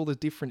pasta has all the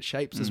different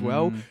shapes as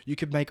well. You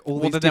could make all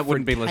these then different that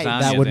wouldn't be cakes.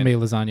 lasagna. That wouldn't then.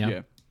 be lasagna.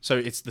 Yeah. So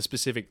it's the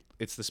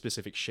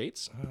specific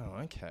sheets.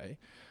 Oh, okay.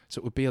 So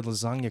it would be a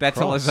lasagna. That's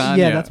a cross. lasagna.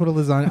 Yeah, that's what a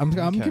lasagna. I'm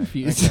Okay,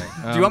 confused.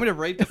 okay. Do you want me to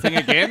read the thing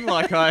again?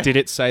 Did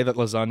it say that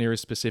lasagna is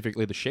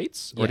specifically the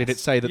sheets, or did it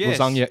Yes. say that Yes.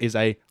 lasagna is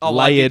a Oh,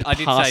 layered I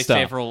did pasta? say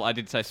several. I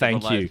did say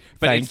several. Thank you. layers.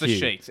 But Thank it's the you.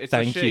 sheets. It's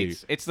Thank the you.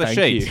 sheets. It's the Thank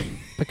sheets. you.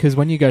 Because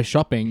when you go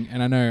shopping,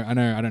 and I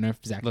don't know if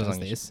Zach does Lasagna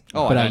this, sheets.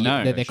 Oh, but I don't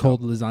know. they're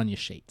called lasagna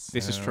sheets.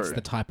 This is It's true.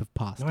 the type of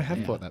pasta. No, I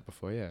haven't yeah. bought that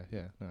before. Yeah.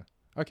 No.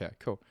 Okay,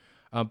 cool.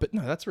 But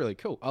no, that's really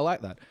cool. I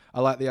like that. I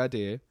like the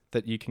idea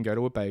that you can go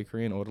to a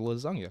bakery and order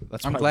lasagna.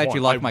 That's I'm what I glad want.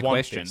 you like I my want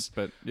question, this.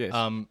 but yes.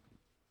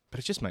 But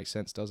it just makes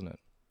sense, doesn't it?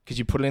 Because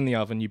you put it in the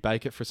oven, you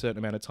bake it for a certain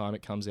amount of time,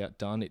 it comes out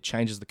done. It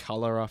changes the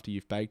color after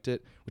you've baked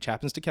it, which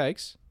happens to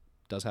cakes.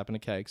 Does happen to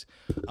cakes.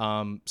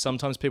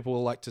 Sometimes people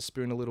will like to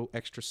spoon a little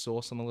extra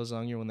sauce on the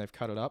lasagna when they've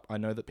cut it up. I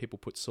know that people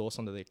put sauce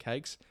onto their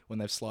cakes when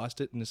they've sliced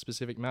it in a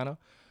specific manner.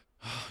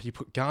 You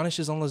put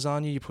garnishes on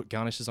lasagna, you put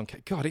garnishes on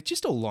cake. God, it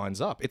just all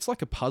lines up. It's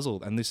like a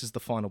puzzle, and this is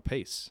the final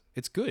piece.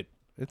 It's good.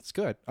 It's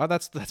good. Oh,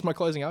 that's my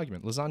closing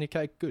argument. Lasagna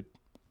cake, good.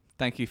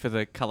 Thank you for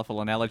the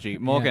colourful analogy.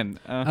 Morgan.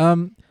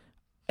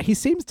 He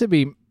seems to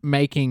be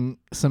making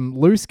some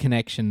loose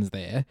connections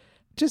there.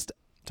 Just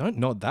Don't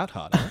nod that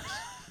hard, Alex.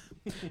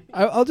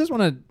 I'll just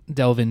want to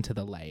delve into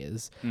the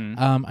layers.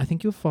 I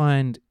think you'll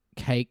find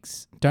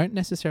cakes don't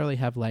necessarily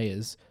have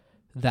layers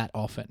that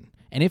often.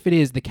 And if it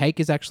is, the cake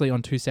is actually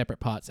on two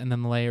separate parts, and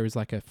then the layer is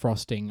like a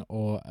frosting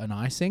or an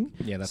icing.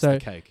 Yeah, that's So, the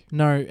cake.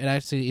 No, it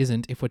actually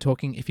isn't.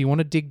 If you want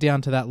to dig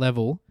down to that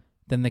level,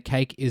 then the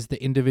cake is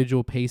the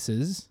individual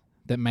pieces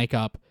that make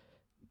up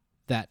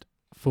that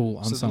full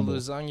ensemble.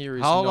 So the lasagna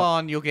is Hold not...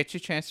 on, you'll get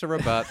your chance to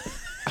rebut.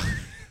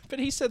 But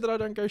he said that I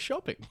don't go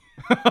shopping.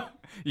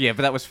 Yeah,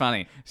 but that was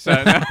funny.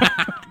 So,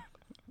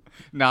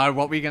 no,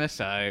 what were you going to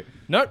say?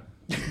 No.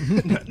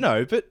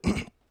 No, but...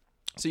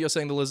 So you're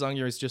saying the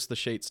lasagna is just the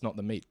sheets, not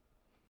the meat?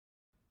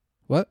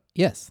 What?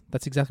 Yes,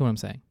 that's exactly what I'm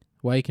saying.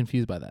 Why are you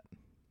confused by that?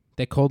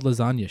 They're called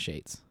lasagna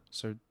sheets.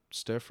 So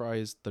stir fry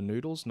is the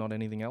noodles, not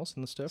anything else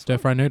in the stir fry? Stir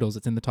fry noodles,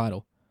 it's in the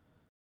title.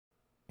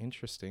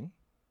 Interesting.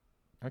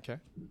 Okay.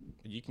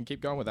 You can keep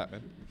going with that,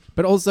 man.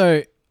 But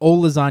also,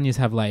 all lasagnas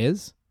have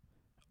layers.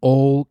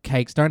 All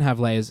cakes don't have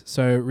layers.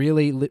 So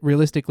really,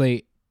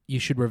 realistically, you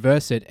should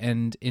reverse it.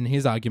 And in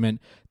his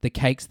argument, the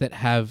cakes that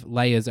have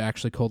layers are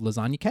actually called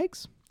lasagna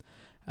cakes.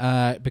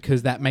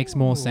 Because that makes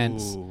more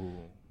sense. Ooh.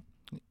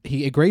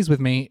 He agrees with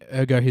me,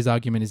 ergo his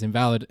argument is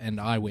invalid, and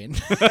I win.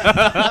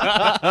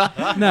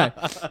 No,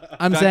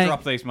 I'm Don't saying...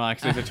 drop these mics,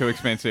 these are too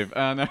expensive.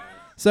 No.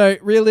 So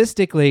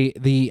realistically,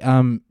 the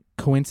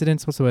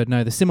coincidence, what's the word?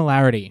 No, the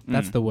similarity,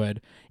 that's the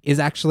word, is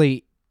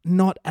actually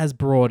not as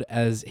broad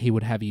as he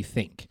would have you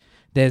think.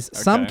 There's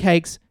some Okay.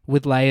 cakes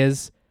with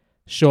layers,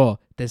 sure.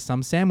 There's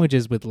some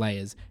sandwiches with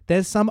layers.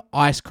 There's some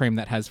ice cream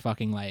that has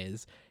fucking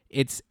layers.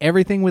 It's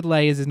everything with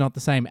layers is not the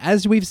same.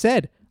 As we've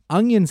said,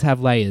 onions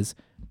have layers.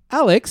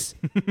 Alex,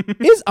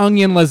 is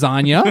onion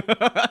lasagna?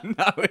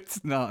 No,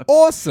 it's not.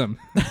 Awesome.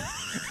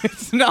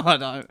 It's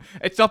not.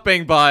 It's not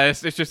being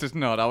biased. It's just it's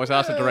not. I was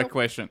asked a direct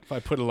question. If I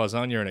put a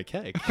lasagna in a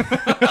cake.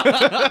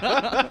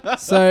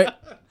 So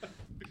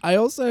I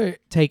also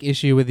take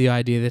issue with the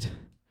idea that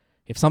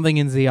if something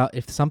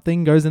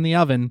goes in the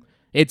oven,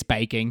 it's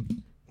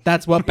baking.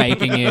 That's what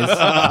baking is.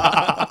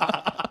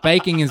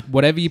 Baking is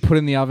whatever you put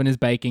in the oven is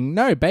baking.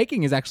 No,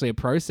 baking is actually a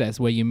process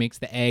where you mix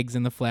the eggs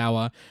and the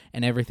flour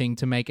and everything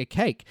to make a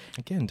cake.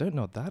 Again, don't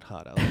nod that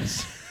hard,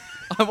 Alex.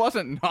 I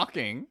wasn't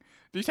knocking.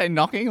 Did you say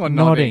knocking or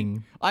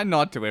Nodding. I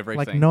nod to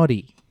everything. Like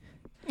noddy.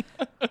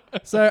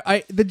 So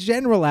the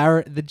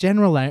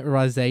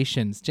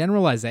generalizations,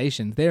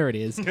 there it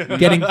is,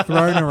 getting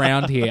thrown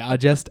around here are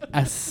just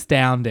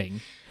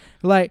astounding.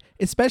 Like,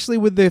 especially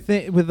with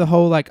the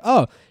whole like,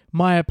 oh,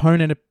 my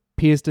opponent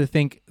appears to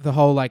think the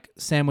whole like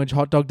sandwich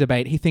hot dog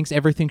debate, he thinks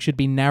everything should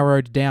be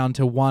narrowed down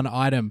to one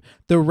item.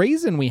 The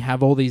reason we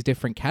have all these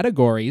different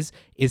categories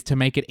is to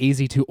make it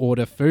easy to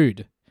order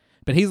food.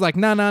 But he's like,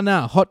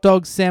 nah, hot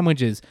dogs,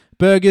 sandwiches,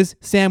 burgers,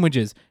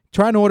 sandwiches.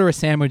 Try and order a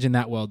sandwich in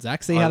that world,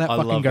 Zach. See how that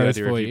fucking love goes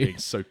the idea for of you. being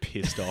so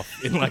pissed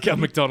off in like a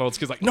McDonald's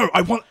because like, no,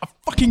 I want a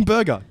fucking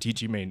burger.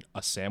 Did you mean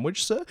a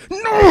sandwich, sir?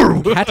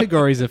 No.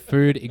 Categories of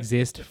food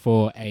exist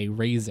for a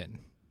reason.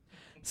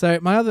 So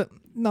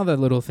another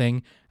little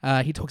thing,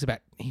 he talks about,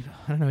 he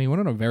went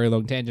on a very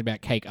long tangent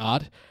about cake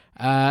art.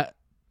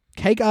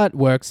 Cake art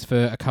works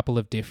for a couple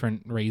of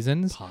different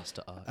reasons.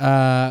 Pasta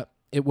art.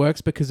 It works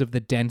because of the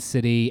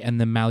density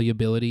and the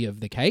malleability of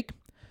the cake.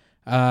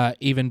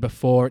 even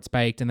before it's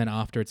baked and then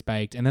after it's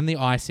baked. And then the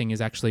icing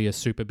is actually a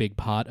super big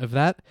part of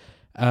that.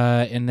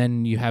 And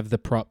then you have the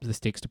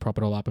sticks to prop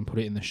it all up and put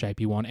it in the shape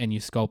you want, and you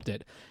sculpt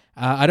it.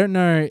 I don't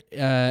know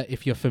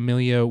if you're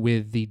familiar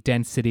with the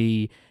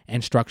density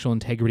and structural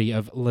integrity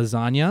of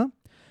lasagna.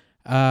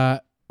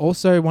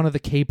 Also, one of the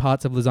key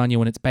parts of lasagna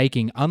when it's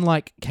baking,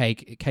 unlike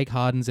cake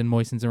hardens and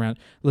moistens around.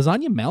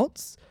 Lasagna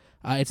melts.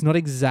 It's not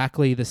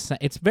exactly the same.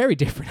 It's very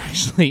different,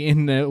 actually,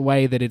 in the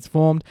way that it's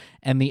formed.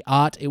 And the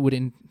art it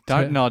would...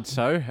 Don't nod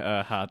so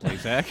hardly,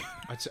 Zach.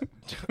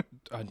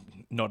 I'm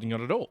nodding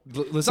not at all.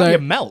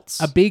 Lasagna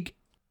melts.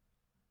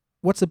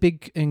 What's a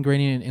big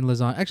ingredient in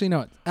lasagna? Actually,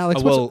 no.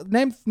 Alex,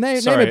 name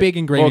sorry, a big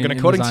ingredient Morgan, in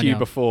according lasagna. to you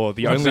before,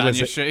 the only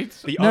Lasagna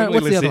sheets? the No, only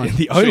what's the other one?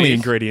 the only Cheese.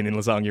 ingredient in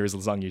lasagna is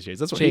lasagna cheese.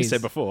 That's what he Cheese.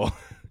 said before.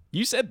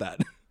 You said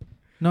that.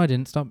 No, I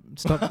didn't. Stop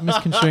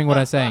misconstruing what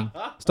I'm saying.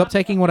 Stop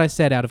taking what I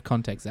said out of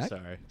context, Zach.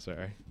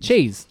 Sorry.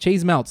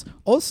 Cheese melts.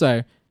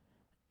 Also,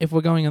 if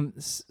we're going on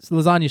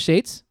lasagna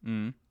sheets,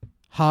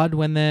 hard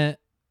when they're...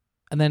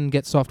 and then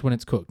get soft when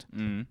it's cooked.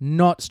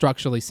 Not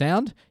structurally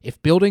sound.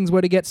 If buildings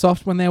were to get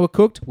soft when they were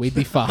cooked, we'd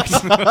be fucked.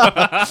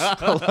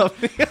 I love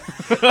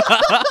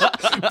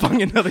it.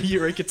 Bung another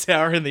Eureka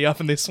Tower in the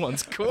oven. This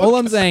one's cooked. All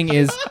I'm saying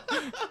is,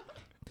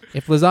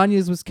 if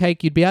lasagnas was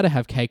cake, you'd be able to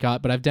have cake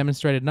art, but I've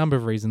demonstrated a number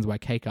of reasons why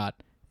cake art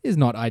is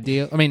not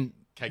ideal. I mean,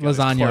 Cake is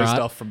lasagna closed art.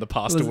 off from the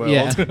pasta world.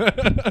 Yeah.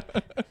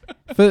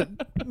 For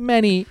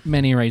many,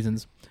 many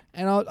reasons.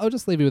 And I'll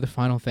just leave you with a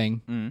final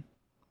thing.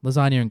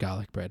 Lasagna and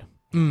garlic bread.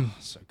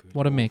 So good.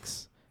 What a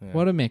mix. Yeah.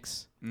 What a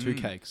mix. 2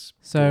 cakes.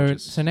 So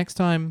Gorgeous. so next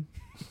time,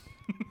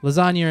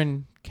 lasagna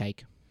and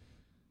cake.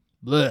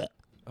 Blech.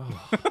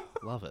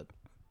 Love it.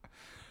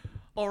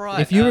 All right.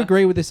 If you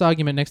agree with this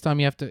argument, next time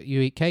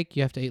you eat cake,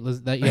 you have to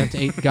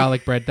eat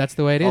garlic bread. That's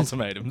the way it is.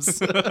 Ultimatums.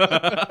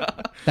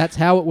 That's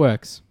how it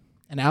works.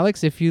 And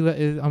Alex, if you,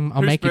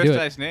 I'll make you do it. Whose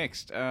birthday's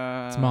next?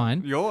 It's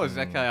mine. Yours.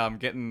 Okay, I'm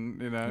getting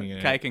Yeah.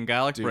 cake and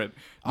garlic bread.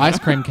 Ice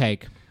cream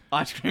cake.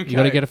 Ice cream cake. You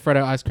got to get a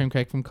Freddo ice cream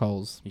cake from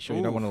Coles. You sure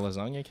you don't want a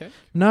lasagna cake?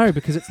 No,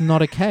 because it's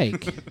not a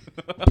cake.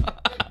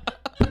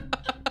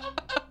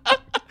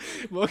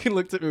 Morgan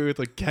looked at me with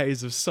a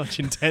gaze of such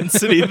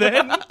intensity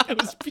then.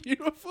 It was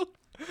beautiful.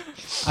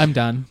 I'm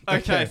done.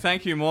 Okay,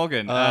 thank you,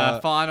 Morgan.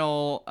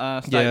 Final Yeah,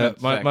 statement.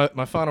 Zach.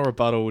 my final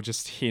rebuttal will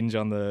just hinge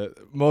on the...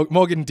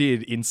 Morgan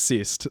did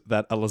insist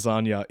that a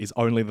lasagna is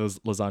only the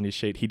lasagna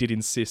sheet. He did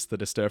insist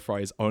that a stir fry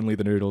is only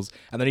the noodles.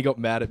 And then he got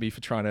mad at me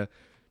for trying to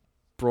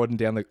broaden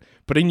down the...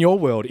 But in your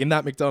world, in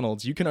that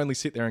McDonald's, you can only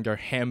sit there and go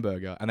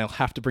hamburger, and they'll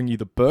have to bring you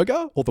the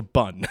burger or the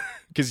bun.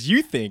 Because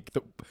you think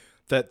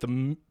that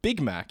the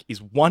Big Mac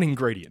is one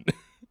ingredient.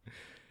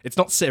 It's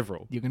not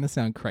several. You're going to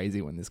sound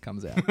crazy when this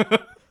comes out.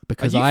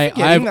 Because Are you I've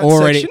forgetting that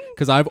already section?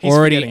 because I've He's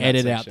already forgetting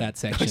edited that out that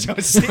section.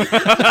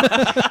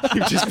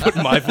 You've just put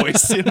my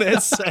voice in there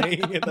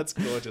saying it. That's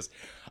gorgeous.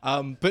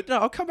 But no,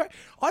 I'll come back.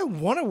 I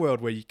want a world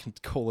where you can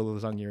call a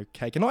lasagna a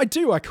cake. And I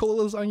do. I call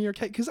a lasagna a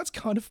cake because that's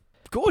kind of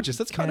gorgeous.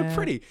 That's kind of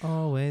pretty.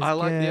 Always I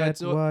like the get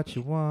idea. what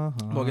you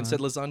want. Morgan said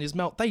lasagnas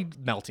melt. They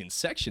melt in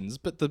sections,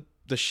 but the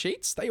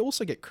sheets, they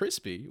also get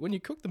crispy when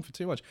you cook them for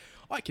too much.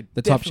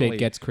 The top sheet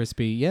gets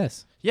crispy,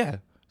 yes. Yeah.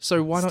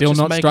 So why not Still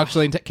just not make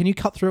structurally can you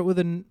cut through it with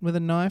a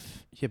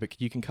knife? Yeah, but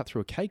you can cut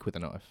through a cake with a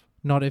knife.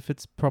 Not if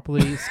it's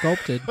properly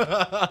sculpted.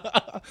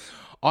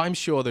 I'm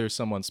sure there's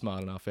someone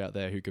smart enough out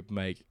there who could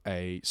make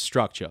a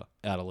structure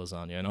out of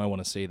lasagna, and I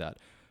want to see that.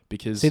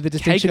 Because See, the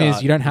distinction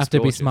is you don't have to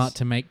be smart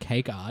to make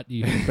cake art,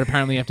 but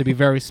apparently you have to be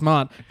very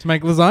smart to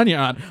make lasagna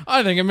art.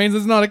 I think it means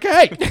it's not a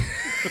cake.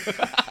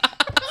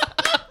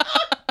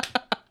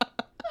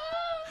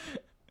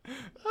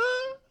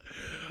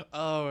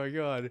 Oh my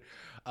god.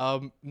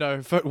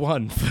 No, vote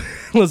 1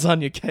 for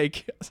lasagna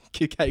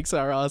cakes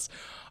are us.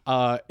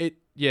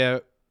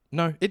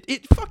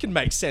 It fucking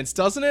makes sense,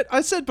 doesn't it?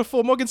 I said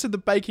before, Morgan said the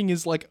baking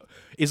is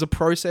a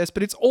process,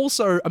 but it's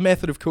also a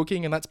method of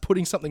cooking, and that's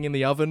putting something in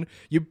the oven.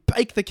 You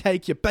bake the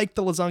cake, you bake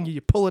the lasagna,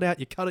 you pull it out,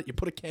 you cut it, you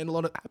put a candle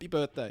on it. Happy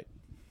birthday.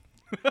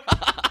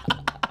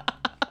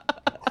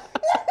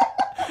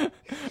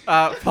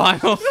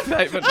 Final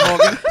statement,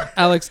 Morgan.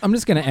 Alex, I'm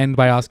just going to end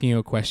by asking you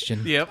a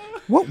question. Yep.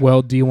 What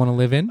world do you want to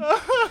live in?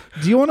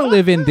 Do you want to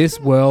live in this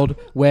world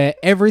where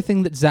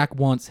everything that Zac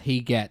wants, he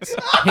gets?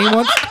 He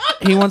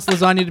wants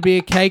lasagna to be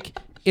a cake,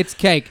 it's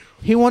cake.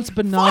 He wants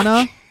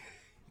banana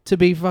to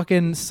be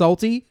fucking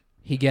salty,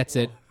 he gets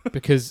it.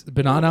 Because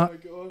banana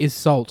is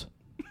salt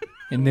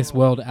in this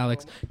world,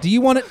 Alex. Do you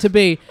want it to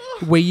be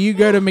where you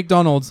go to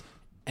McDonald's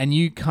and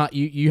you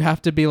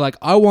have to be like,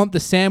 I want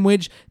the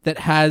sandwich that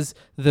has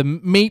the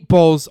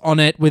meatballs on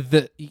it with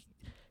the...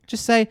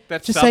 Just say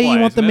Subway, you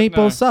want the isn't it? meatball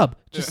No. sub.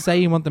 Just say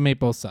you want the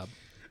meatball sub.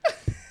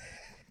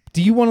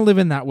 Do you want to live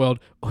in that world,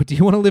 or do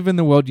you want to live in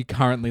the world you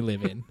currently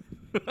live in?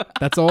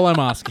 That's all I'm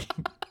asking.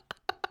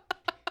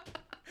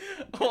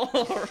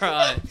 All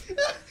right.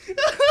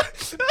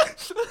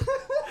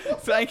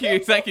 Thank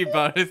you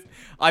both.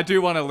 I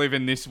do want to live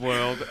in this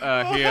world here.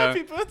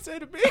 Happy birthday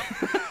to me.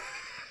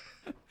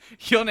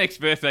 Your next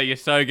birthday, you're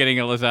so getting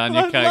a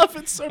lasagna cake. I love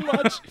it so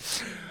much.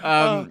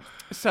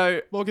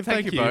 So, Morgan,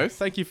 thank you both.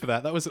 Thank you for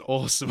that. That was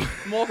awesome.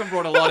 Morgan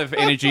brought a lot of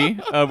energy,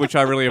 which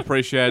I really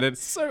appreciated.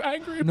 So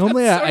angry. About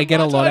Normally, so I get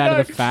a much, lot I out know.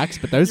 of the facts,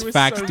 but those You were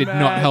facts so did not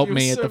mad. help You were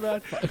me so at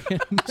mad.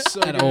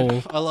 So at good.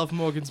 all. I love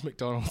Morgan's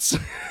McDonald's.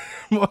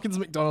 Morgan's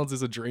McDonald's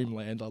is a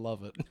dreamland. I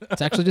love it.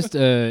 It's actually just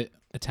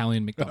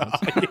Italian McDonald's.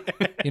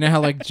 You know how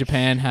like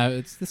Japan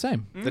it's the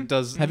same. That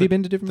does. Have you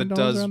been to different that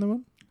McDonald's does- around the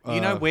world? You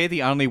know, we're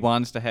the only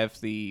ones to have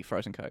the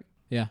frozen Coke.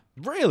 Yeah,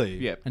 Really?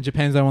 Yeah, and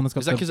Japan's the one that's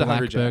got Is that the because of black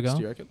Hungry Jack's, burger.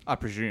 do you reckon? I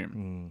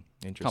presume.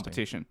 Interesting.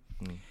 Competition.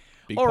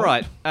 Big All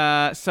point.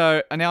 right.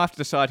 So I now have to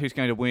decide who's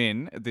going to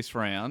win this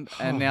round.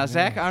 And now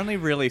Zach only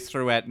really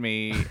threw at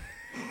me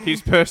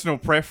his personal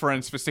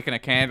preference for sticking a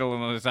candle in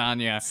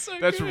lasagna. So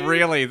That's good.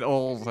 really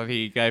all that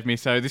he gave me.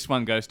 So this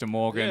one goes to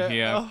Morgan Yeah.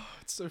 here. Oh,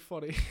 it's so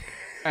funny.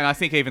 And I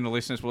think even the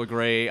listeners will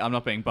agree. I'm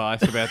not being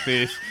biased about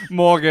this.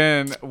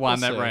 Morgan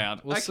won that see.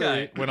 round. We'll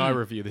okay. see when I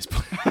review this.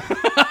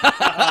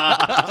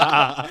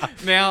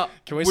 Now,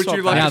 Can we would swap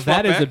you like Now to swap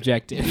that is back?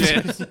 objective.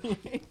 Yes.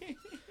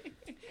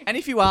 And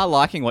if you are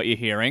liking what you're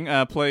hearing,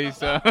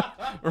 please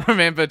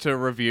remember to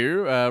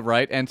review,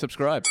 rate, and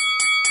subscribe.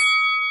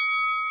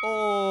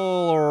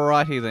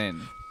 Alrighty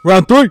then.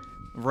 Round 3.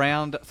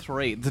 Round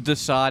 3, the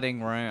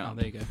deciding Oh, round.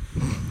 there you go.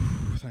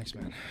 Thanks,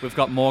 man. We've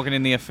got Morgan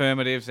in the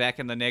affirmative, Zach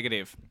in the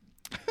negative.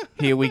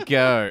 Here we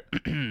go.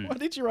 Why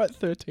did you write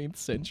 13th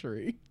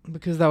century?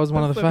 Because that was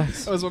one of the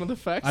facts. That was one of the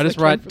facts. I just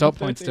that came write from dot the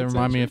points to 13th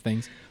remind me century. of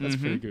things. That's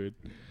pretty good.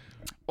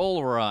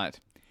 All right.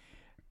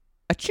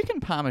 A chicken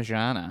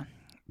parmigiana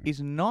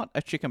is not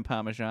a chicken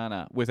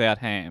parmigiana without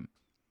ham.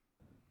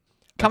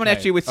 Coming at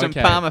Okay, you with some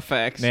okay. Parma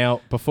facts.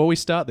 Now, before we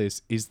start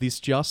this, is this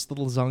just the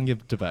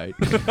lasagna debate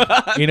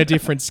in a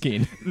different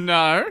skin?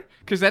 No,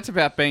 because that's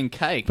about being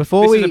cake.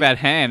 Before this is we- about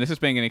ham. This is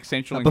being an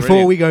essential Before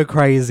ingredient. we go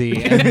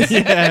crazy and,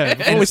 Yeah.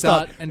 Before and we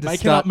start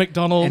making up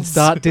McDonald's and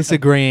start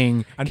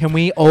disagreeing, And- can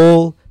we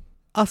all,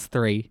 us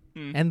three,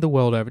 and the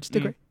world over, just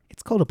agree?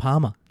 It's called a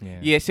Parma.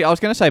 Yeah, see, I was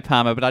going to say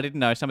Parma, but I didn't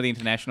know. Some of the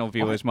international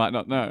viewers might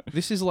not know.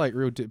 This is like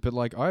real, but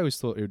like I always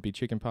thought it would be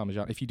chicken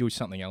parmesan if you do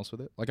something else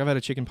with it. Like I've had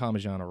a chicken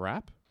parmesan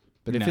wrap,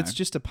 but if No. it's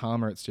just a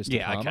parma, it's just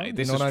Yeah, a parma. okay, You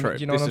this know is what I true. mean?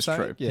 You know This what I'm is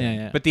saying? true.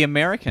 Yeah. But the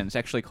Americans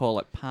actually call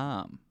it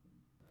palm.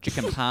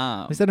 Chicken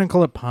palm. At least they don't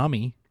call it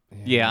Palmy.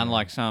 Yeah,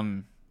 unlike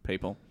some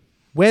people.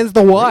 Where's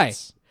the Y?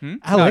 Ritz.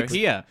 Alex? No,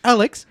 here.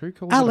 Alex? Who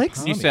calls Alex?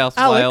 it a New palmy? South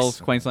Alex?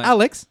 Wales, Queensland.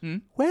 Alex?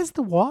 Where's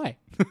the Y?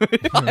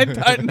 I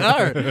don't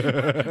know.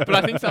 But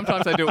I think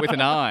sometimes they do it with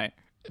an I.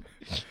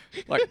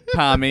 Like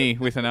palmy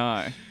with an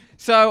I.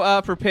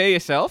 So prepare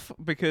yourself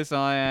because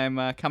I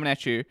am coming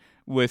at you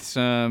with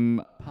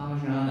some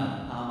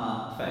Parmigiana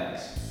Parma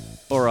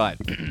facts. All right.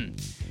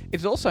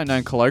 It's also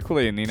known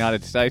colloquially in the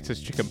United States as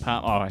chicken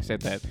parm. Oh, I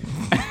said that.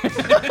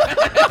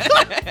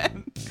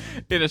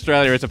 In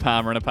Australia, it's a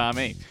parma and a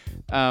palmy,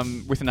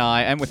 with an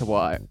I and with a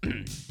Y.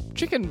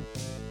 Chicken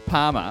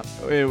parma,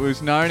 it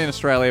was known in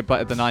Australia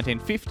but the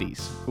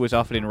 1950s. It was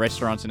offered in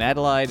restaurants in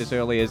Adelaide as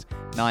early as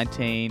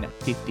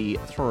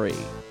 1953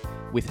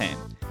 with ham.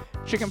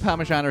 Chicken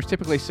parmigiana is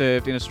typically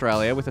served in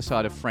Australia with a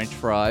side of French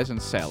fries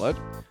and salad,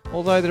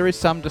 although there is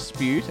some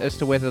dispute as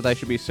to whether they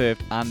should be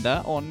served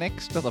under or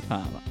next to the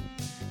parma,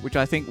 which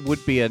I think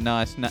would be a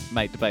nice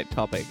mate debate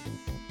topic.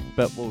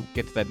 But we'll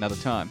get to that another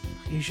time.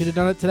 You should have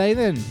done it today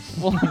then.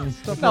 Well,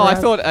 no, I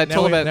thought it's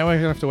all about... Now we're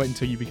gonna have to wait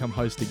until you become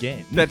host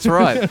again. That's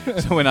right.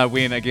 So when I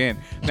win again.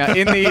 Now,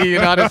 in the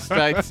United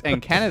States and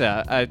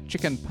Canada, a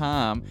chicken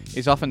parm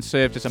is often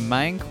served as a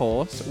main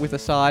course with a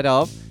side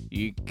of,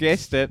 you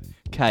guessed it,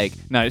 cake.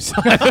 No,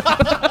 side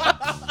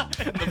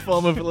the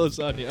form of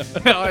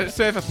lasagna. no, it's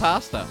served with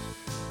pasta.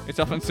 It's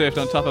often served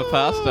on top of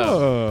pasta.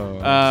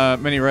 Oh.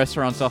 Many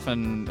restaurants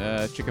often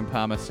chicken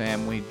parma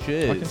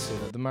sandwiches. I can see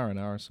that. The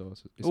marinara sauce.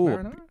 Is it Ooh.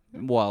 marinara?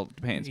 Well,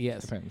 depends.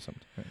 Yes. Depends.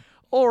 Sometimes.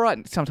 All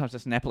right, sometimes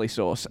it's Napoli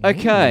sauce.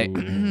 Okay,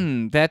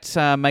 that's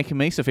making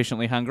me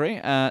sufficiently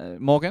hungry.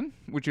 Morgan,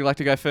 would you like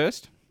to go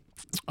first?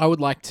 I would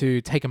like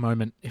to take a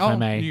moment, if I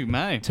may, You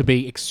may. to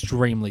be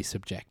extremely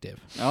subjective.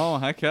 Oh,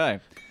 okay.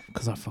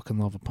 Because I fucking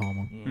love a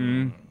Parma.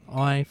 Mm.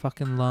 I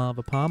fucking love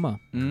a Parma.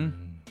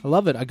 Mm. I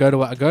love it. I go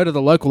to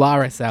the local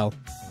RSL,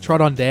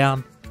 trot on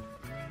down,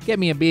 get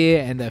me a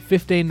beer and a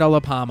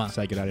 $15 Parma.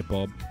 Say good day to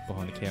Bob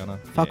behind the counter.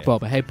 Fuck Yeah.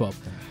 Bob. I hate Bob.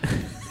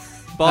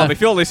 Bob, if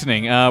you're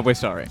listening, we're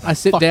sorry. I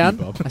sit Fuck you, down.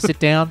 Bob. I sit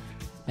down,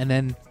 and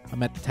then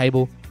I'm at the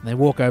table, and they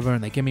walk over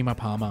and they give me my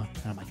Parma,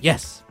 and I'm like,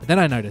 yes. But then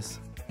I notice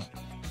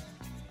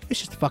it's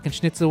just a fucking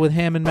schnitzel with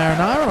ham and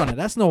marinara on it.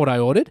 That's not what I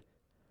ordered.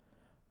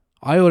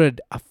 I ordered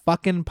a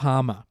fucking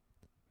Parma.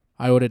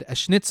 I ordered a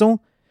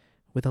schnitzel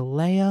with a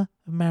layer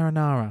of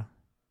marinara,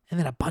 and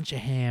then a bunch of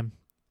ham,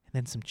 and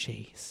then some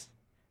cheese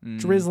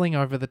drizzling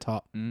over the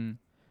top. Mm.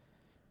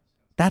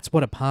 That's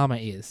what a Parma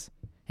is,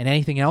 and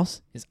anything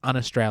else is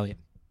un-Australian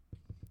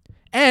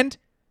and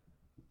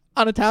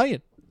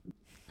un-Italian.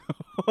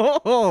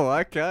 Oh,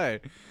 okay.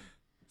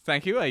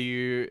 Thank you. Are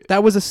you...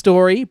 That was a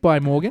story by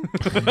Morgan,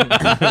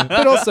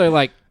 but also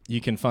like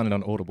You can find it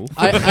on Audible.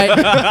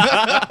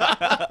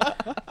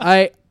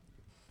 I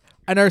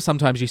know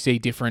sometimes you see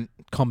different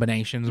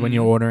combinations when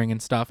you're ordering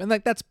and stuff, and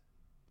like that's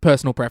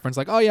personal preference.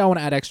 Like, oh yeah, I want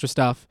to add extra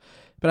stuff.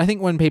 But I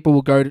think when people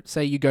will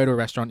say you go to a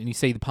restaurant and you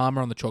see the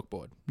Parma on the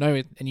chalkboard,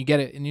 and you get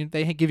it, and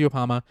they give you a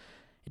Parma,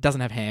 it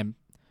doesn't have ham.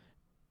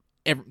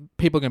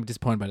 People are going to be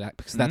disappointed by that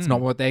because that's not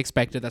what they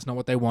expected. That's not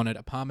what they wanted.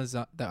 A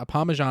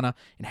Parmigiana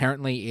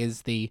inherently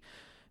is the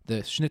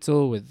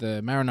schnitzel with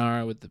the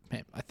marinara with the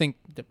ham. I think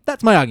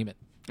that's my argument.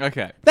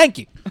 Okay. Thank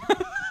you.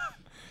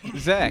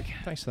 Zach.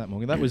 Thanks for that,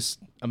 Morgan. That was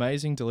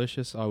amazing,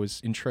 delicious. I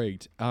was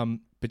intrigued.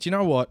 But you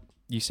know what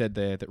you said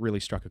there that really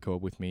struck a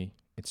chord with me?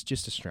 It's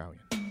just Australian.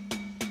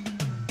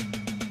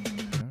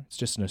 It's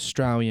just an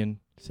Australian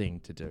thing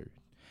to do.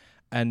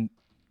 And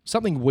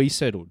something we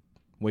settled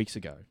weeks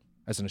ago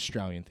as an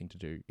Australian thing to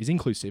do is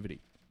inclusivity,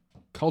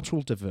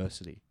 cultural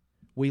diversity.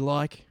 We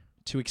like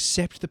to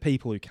accept the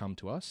people who come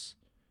to us,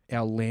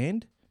 our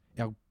land,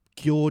 our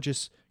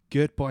gorgeous,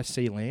 girt by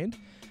sea land,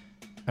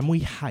 and we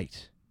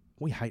hate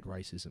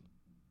racism.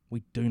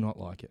 We do not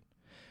like it.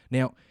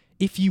 Now,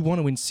 if you want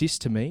to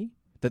insist to me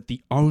that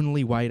the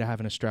only way to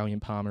have an Australian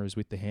Parma is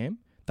with the ham,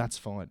 that's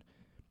fine.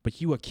 But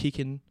you are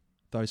kicking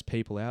those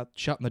people out,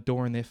 shutting the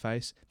door in their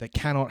face that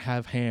cannot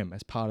have ham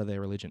as part of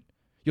their religion.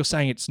 You're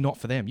saying it's not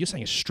for them. You're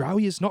saying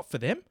Australia's not for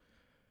them?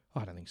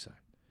 I don't think so.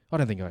 I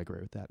don't think I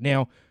agree with that.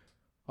 Now,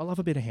 I love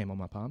a bit of ham on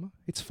my Parma.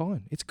 It's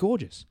fine. It's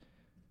gorgeous.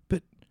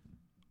 But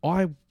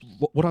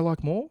what I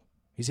like more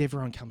is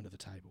everyone coming to the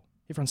table.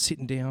 Everyone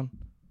sitting down,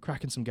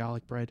 cracking some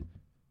garlic bread,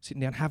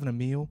 sitting down, having a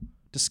meal,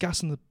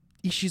 discussing the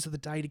issues of the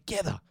day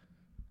together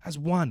as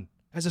one,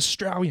 as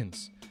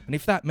Australians. And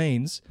if that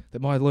means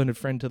that my learned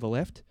friend to the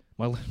left,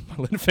 my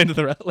learned friend to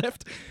the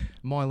left,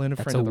 my learned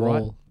friend to the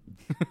wall.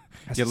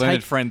 right, your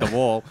learned friend, the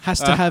wall, has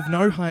to have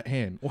no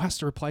ham, or has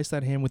to replace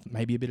that ham with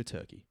maybe a bit of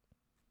turkey.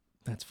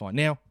 That's fine.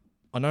 Now,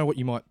 I know what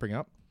you might bring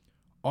up.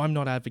 I'm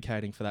not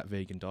advocating for that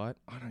vegan diet.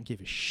 I don't give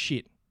a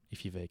shit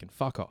if you're vegan.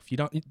 Fuck off.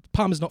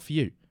 Parma's not for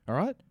you, all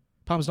right?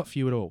 Parma's not for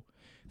you at all.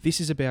 This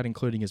is about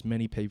including as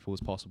many people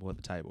as possible at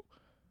the table.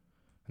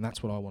 And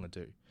that's what I want to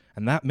do.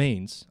 And that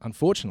means,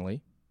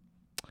 unfortunately,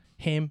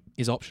 ham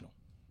is optional.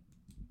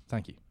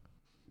 Thank you.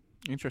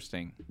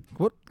 Interesting.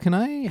 What can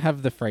I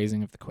have the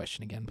phrasing of the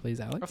question again,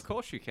 please, Alex? Of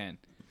course you can.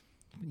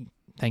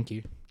 Thank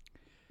you.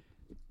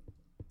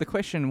 The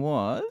question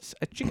was,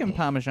 a chicken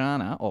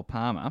parmigiana, or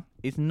Parma,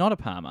 is not a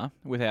Parma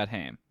without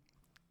ham.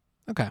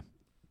 Okay.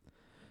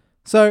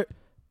 So,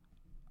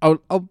 I'll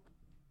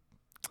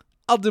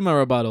do my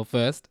rebuttal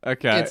first.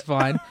 Okay. It's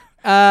fine.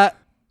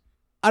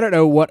 I don't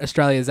know what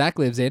Australia Zach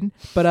lives in,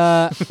 but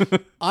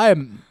I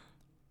am,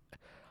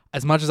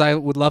 as much as I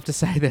would love to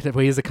say that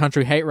we as a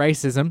country hate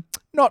racism,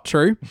 not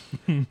true.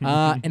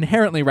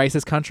 Inherently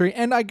racist country,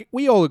 and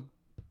we all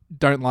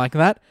don't like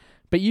that.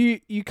 But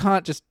you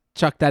can't just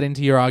chuck that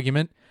into your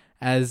argument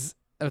as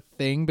a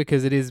thing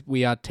because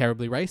we are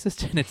terribly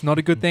racist and it's not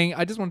a good thing.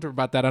 I just want to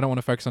rebut that. I don't want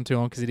to focus on too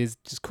long because it is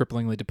just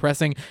cripplingly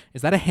depressing.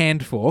 Is that a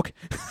hand fork?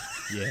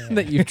 Yeah.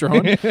 That you've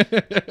drawn?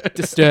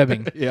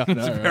 Disturbing. Yeah,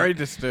 It's very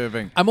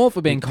disturbing. I'm all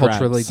for being It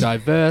culturally crabs.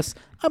 diverse.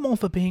 I'm all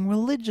for being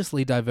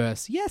religiously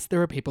diverse. Yes,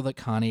 there are people that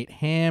can't eat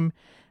ham,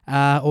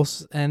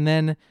 and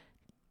then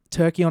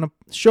turkey on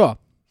sure,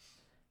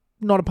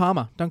 not a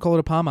Parma. Don't call it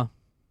a Parma.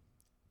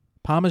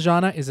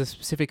 Parmigiana is a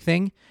specific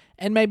thing,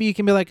 and maybe you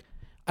can be like,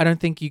 I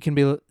don't think you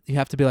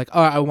have to be like,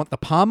 oh, I want the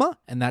Parma,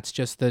 and that's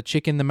just the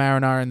chicken, the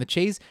marinara, and the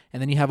cheese,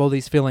 and then you have all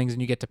these fillings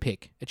and you get to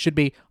pick. It should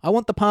be, I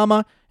want the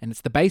Parma, and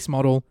it's the base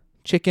model,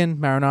 chicken,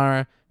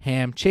 marinara,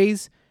 ham,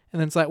 cheese,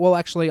 and then it's like, well,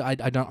 actually, I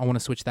want to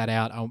switch that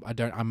out.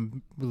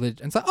 I'm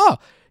religious. And it's like, oh,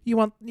 you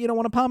don't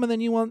want a Parma, then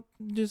you want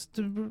just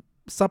to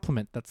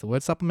supplement. That's the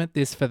word, supplement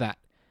this for that.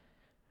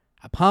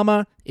 A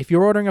Parma, if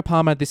you're ordering a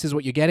Parma, this is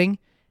what you're getting.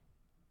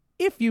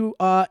 If you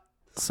are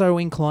so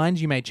inclined,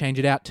 you may change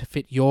it out to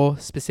fit your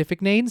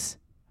specific needs.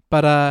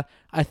 But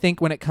I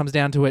think when it comes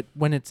down to it,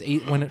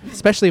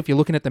 especially if you're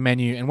looking at the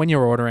menu and when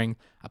you're ordering,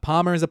 a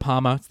Parma is a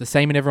Parma. It's the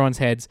same in everyone's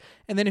heads.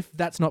 And then if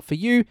that's not for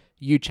you,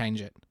 you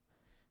change it.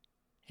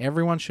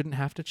 Everyone shouldn't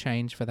have to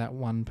change for that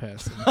one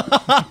person. It's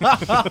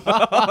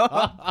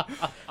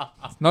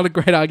not a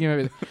great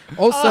argument.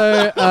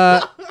 Also,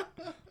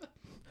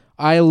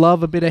 I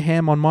love a bit of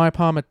ham on my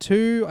Parma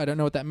too. I don't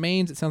know what that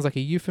means. It sounds like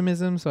a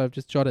euphemism, so I've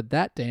just jotted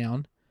that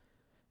down.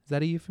 Is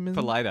that a euphemism?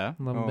 For later.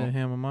 Love a bit of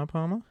ham on my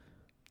Parma.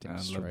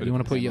 Demonstrate. Do you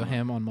want to put your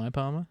ham on my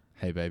Parma?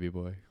 Hey, baby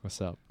boy, what's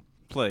up?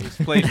 Please,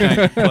 mate,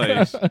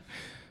 please.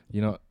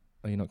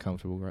 Are you not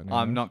comfortable right now?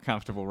 I'm not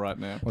comfortable right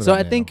now. What So about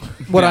I now? think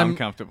what I'm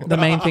comfortable. the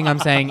main thing I'm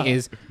saying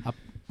is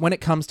when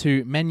it comes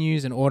to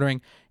menus and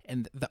ordering,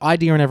 and the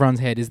idea in everyone's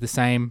head is the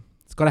same.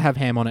 It's got to have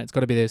ham on it. It's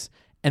got to be this.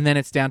 And then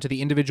it's down to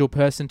the individual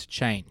person to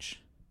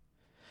change.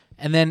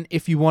 And then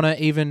if you want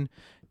to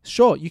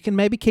sure, you can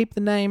maybe keep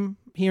the name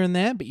here and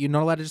there, but you're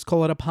not allowed to just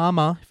call it a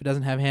Parma. If it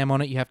doesn't have ham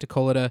on it, you have to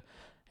call it a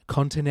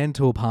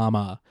continental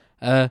Parma.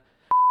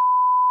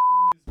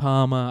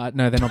 Parma.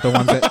 No, they're not the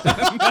ones that...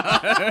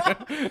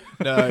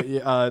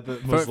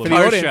 the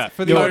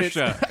for the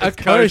audience, a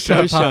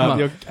kosher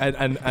Parma.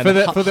 And For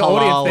the halal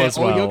audience, as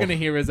all well. you're going to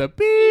hear is a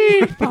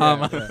beep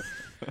Parma.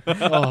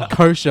 Oh.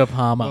 Kosher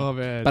Parma. Oh,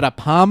 man. But a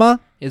Parma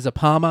is a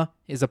Parma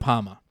is a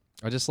Parma.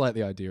 I just like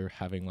the idea of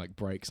having like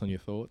breaks on your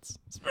thoughts.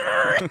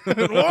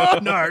 Oh,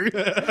 no.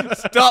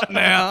 Stop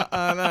now.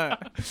 Oh, no.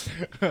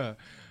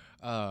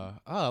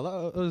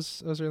 That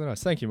was really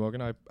nice. Thank you,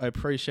 Morgan. I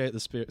appreciate the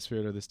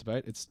spirit of this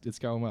debate. It's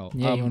going well.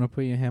 Yeah, you want to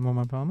put your ham on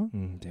my Palmer?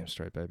 Damn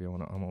straight, baby. I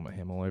want my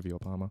ham all over your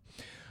Palmer.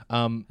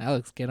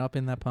 Alex, get up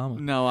in that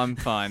Palmer. No, I'm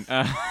fine.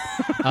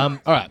 All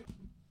right.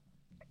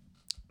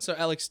 So,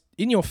 Alex,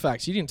 in your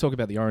facts, you didn't talk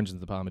about the origins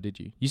of the Palmer, did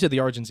you? You said the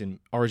origins in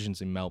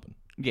Melbourne.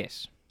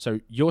 Yes. So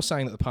you're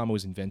saying that the Palmer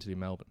was invented in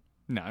Melbourne?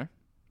 No.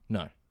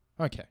 No.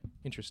 Okay.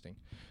 Interesting.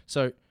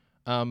 So,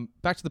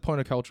 back to the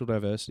point of cultural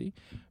diversity.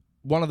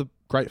 One of the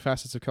great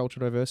facets of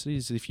cultural diversity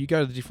is if you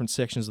go to the different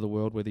sections of the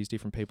world where these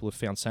different people have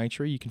found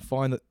sanctuary, you can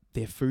find that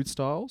their food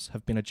styles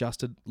have been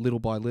adjusted little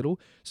by little,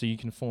 so you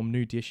can form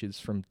new dishes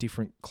from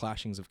different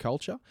clashings of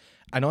culture.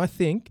 And I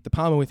think the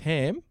Palmer with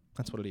ham,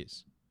 that's what it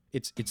is.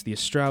 It's the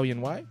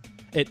Australian way.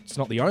 It's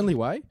not the only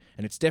way,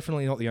 and it's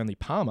definitely not the only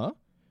Palmer.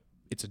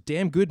 It's a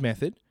damn good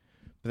method,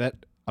 but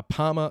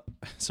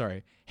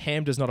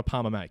ham does not a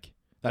Palmer make.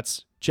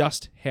 That's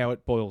just how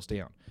it boils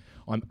down.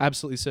 I'm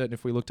absolutely certain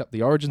if we looked up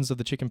the origins of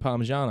the chicken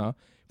parmigiana,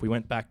 if we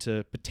went back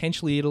to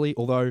potentially Italy,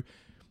 although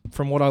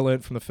from what I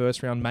learned from the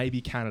first round, maybe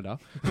Canada,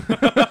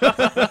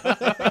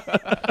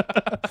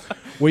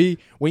 we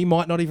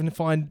might not even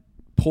find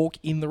pork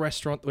in the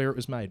restaurant where it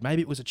was made.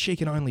 Maybe it was a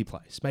chicken-only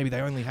place. Maybe they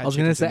only had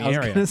chickens in the area. I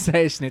was going to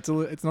say a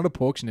schnitzel. It's not a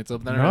pork schnitzel,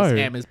 but no.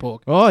 Ham is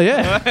pork. Oh,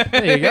 yeah.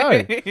 There you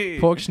go.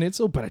 Pork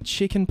schnitzel, but a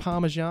chicken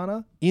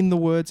parmigiana. In the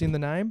words in the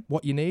name,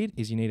 what you need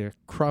is a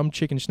crumb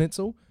chicken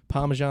schnitzel,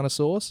 parmigiana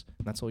sauce,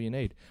 and that's all you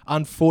need.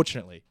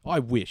 Unfortunately, I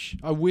wish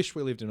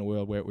we lived in a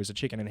world where it was a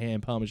chicken and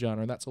ham parmigiana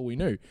and that's all we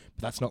knew.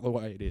 But that's not the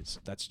way it is.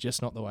 That's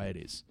just not the way it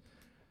is.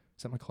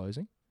 Is that my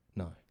closing?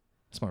 No.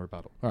 That's my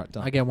rebuttal. All right,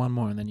 done. I get one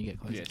more and then you get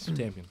close. Yes.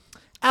 Champion.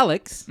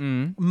 Alex,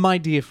 my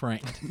dear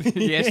friend.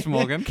 Yes,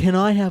 Morgan. Can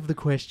I have the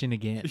question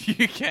again?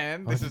 You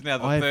can. This is now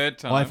the third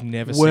time. I've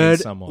never seen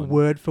someone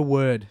word for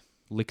word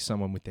lick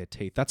someone with their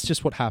teeth. That's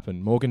just what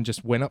happened. Morgan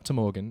just went up to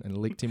Morgan and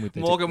licked him with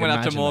their teeth. Morgan went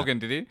up to Morgan,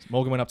 did he?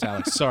 Morgan went up to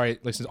Alex. Sorry,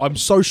 listeners. I'm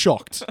so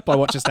shocked by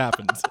what just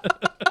happened.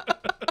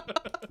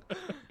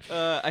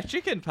 A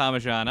chicken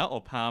parmigiana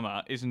or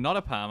Parma is not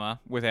a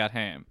Parma without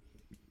ham.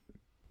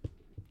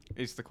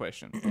 Is the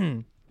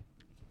question.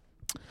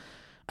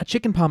 A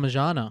chicken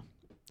parmigiana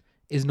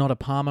is not a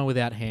Parma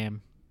without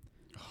ham.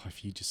 Oh,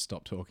 if you just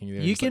stop talking,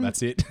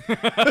 that's it. You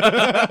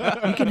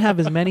can have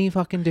as many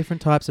fucking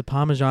different types of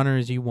parmigiana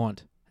as you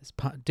want. There's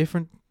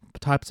different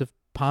types of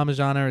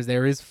parmigiana as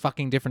there is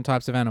fucking different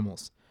types of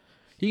animals.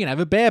 You can have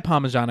a bear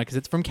parmigiana because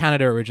it's from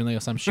Canada originally or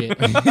some shit.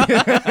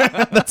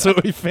 That's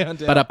what we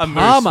found out. But a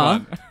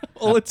Parma,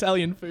 all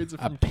Italian foods are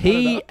from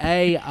Canada.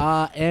 Canada.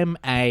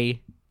 Parma,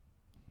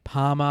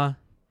 Parma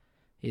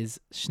is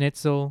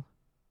schnitzel,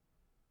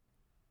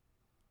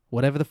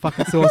 whatever the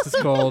fucking sauce is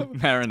called.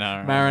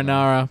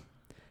 Marinara,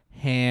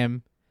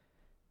 ham,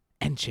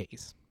 and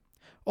cheese.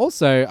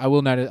 Also, I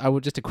will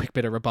just a quick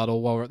bit of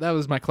rebuttal. That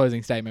was my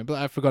closing statement, but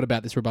I forgot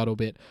about this rebuttal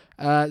bit.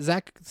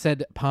 Zach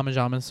said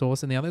Parmigiana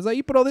sauce, and the other is like,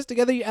 you put all this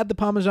together, you add the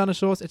Parmigiana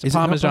sauce. It's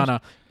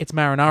Parmigiana. It's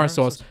marinara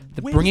sauce.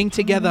 The bringing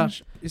together.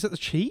 Is it the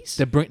cheese?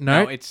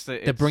 No, it's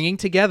the bringing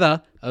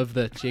together of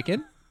the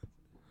chicken,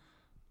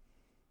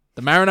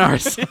 the marinara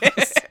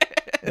sauce,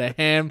 the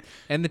ham,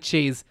 and the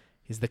cheese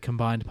is the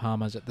combined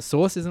Parmesan. The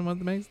sauce isn't what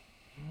makes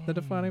the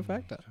defining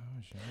factor.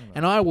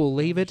 And I will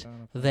leave it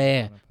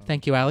there.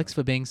 Thank you, Alex,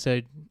 for being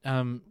so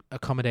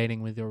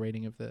accommodating with your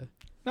reading of the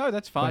No,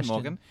 that's fine,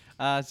 question.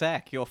 Morgan.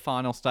 Zach, your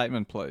final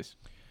statement, please.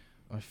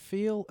 I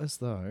feel as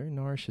though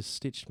Norris has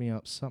stitched me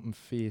up something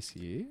fierce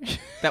here.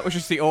 That was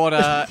just the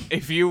order.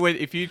 If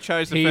you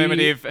chose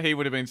affirmative, he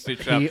would have been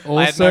stitched up.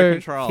 I had no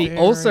control. He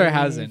also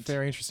hasn't.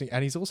 Very interesting.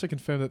 And he's also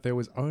confirmed that there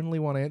was only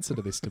one answer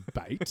to this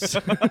debate.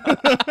 So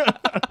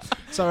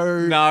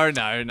No.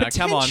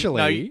 Come on.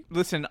 No,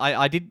 listen,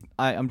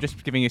 I'm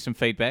just giving you some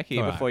feedback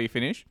here before you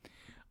finish.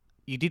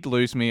 You did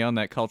lose me on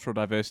that cultural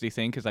diversity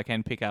thing because I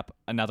can pick up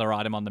another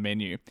item on the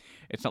menu.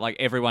 It's not like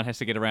everyone has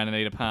to get around and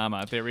eat a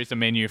Parma. There is a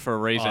menu for a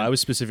reason. I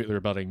was specifically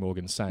rebutting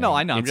Morgan's saying. No,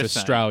 I know. It's I'm just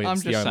Australian.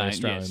 saying. It's the only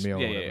Australian meal.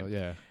 Yeah.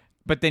 Yeah.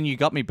 But then you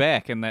got me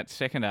back in that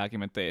second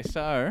argument there.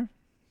 So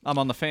I'm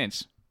on the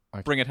fence.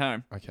 Okay. Bring it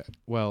home. Okay.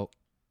 Well,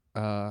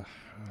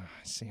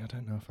 see, I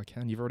don't know if I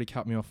can. You've already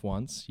cut me off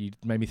once. You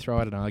made me throw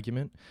out an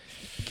argument.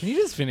 Can you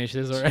just finish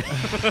this already?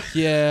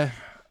 Yeah.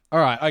 All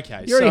right.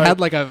 Okay. You already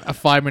had like a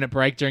 5-minute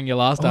break during your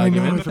last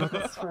argument. But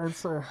that's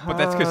so hard. But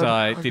that's because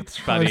I did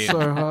butt in.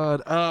 So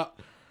hard.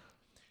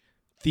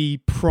 The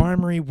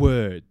primary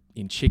word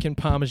in chicken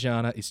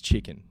parmigiana is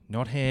chicken,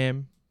 not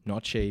ham,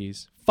 not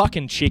cheese.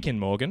 Fucking chicken,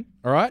 Morgan.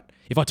 All right?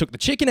 If I took the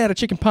chicken out of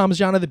chicken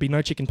parmigiana, there'd be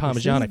no chicken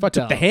parmigiana. If I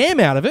took the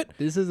ham out of it,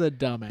 This is a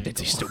dumb angle.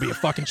 there'd still be a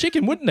fucking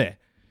chicken, wouldn't there?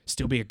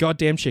 Still be a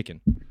goddamn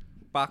chicken.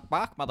 Bark,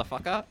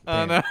 motherfucker.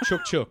 Damn. No.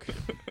 Chook, chook.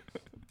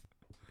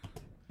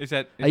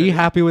 Are you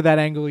happy with that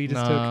angle you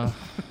just took?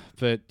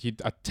 But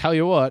I tell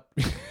you what,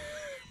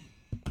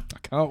 I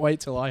can't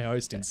wait till I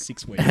host in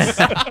 6 weeks.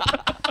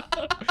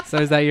 So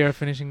is that your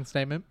finishing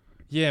statement?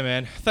 Yeah,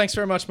 man. Thanks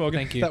very much, Morgan.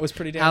 Thank you. That was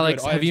pretty damn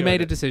Alex, good. I have you enjoyed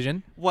made a it.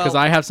 decision? Well- Because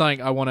I have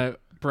something I want to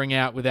bring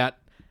out without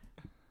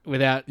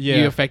Yeah.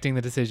 you affecting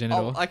the decision at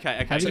Oh, all.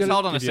 okay. Have you Just got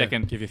hold on a Give your-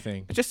 second. Give your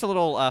thing. Just a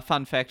little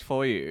fun fact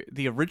for you.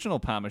 The original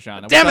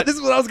Parmesan. Damn it! This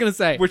is what I was going to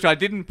say. Which I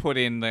didn't put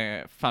in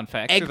the fun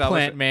facts. 'cause I was-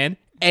 Eggplant, man.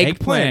 Eggplant.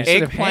 Eggplant.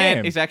 Instead of Eggplant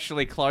ham. is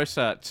actually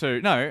closer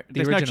to... No,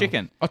 there's no original.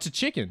 chicken. Oh, it's a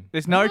chicken.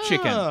 There's no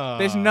chicken. Ah.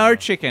 There's no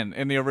chicken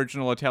in the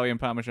original Italian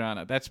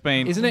Parmigiana. That's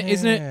been... Isn't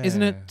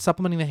it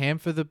supplementing the ham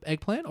for the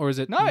eggplant, or is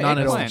it No, none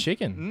at all? eggplant.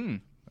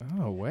 Chicken. Mm.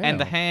 Oh, wow. And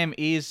the ham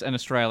is an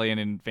Australian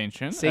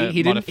invention. See,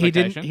 he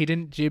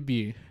didn't jib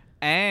you.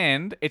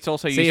 And it's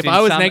also See, used if in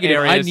I was some negative,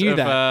 I areas knew of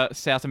that.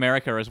 South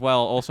America as well.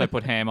 Also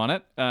put ham on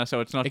it.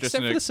 So it's not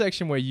Except just... for the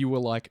section where you were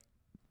like,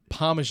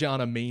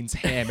 Parmigiana means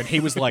ham, and he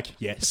was like,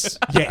 yes,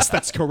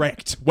 that's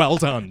correct. Well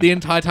done. The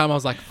entire time I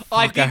was like,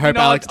 I fuck, I hope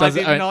Alex does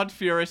I it. did nod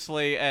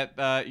furiously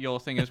at your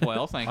thing as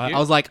well. Thank you. I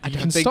was like, I You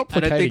don't can think stop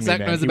placating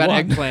Zach me, knows man. about You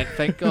won. eggplant.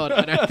 Thank God.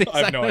 I don't think I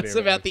have Zach no knows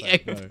idea about the about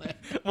eggplant,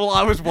 eggplant. Well,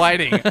 I was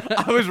waiting.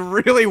 I was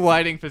really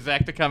waiting for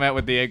Zach to come out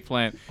with the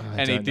eggplant, and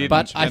he don't know didn't.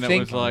 But and it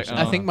was like,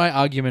 I oh. think my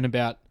argument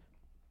about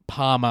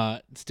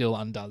Parma still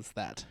undoes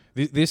that.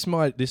 This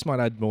might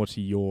add more to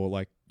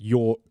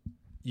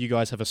you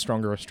guys have a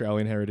stronger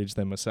Australian heritage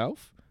than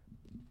myself.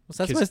 What's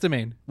that 'Cause- supposed to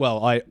mean?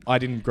 Well, I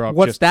didn't grow up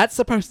What's just... that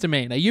supposed to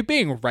mean? Are you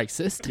being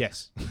racist?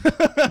 Yes.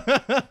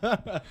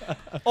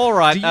 all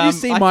right. Do you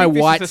see I my think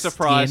this white is a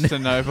surprise skin? to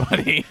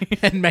nobody.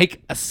 And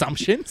make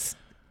assumptions?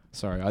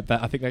 Sorry, I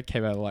think that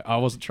came out of I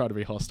wasn't trying to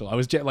be hostile. I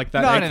was like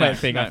that No, no, eggplant no,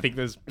 thing. no. I think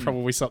there's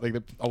probably something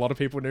that a lot of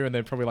people knew, and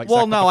they're probably like,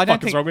 Well, Zach, no, what I the don't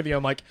fuck is think- wrong with you?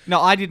 I'm like, No,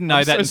 I didn't know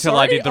I'm that so until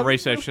I sorry. did the I'm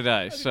research so-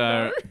 today.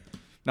 So,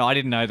 no, I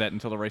didn't know that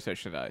until the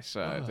research today.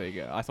 So there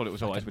you go. I thought it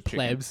was always with chicken.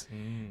 Plebs.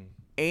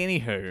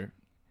 Anywho,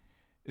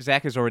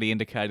 Zach has already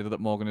indicated that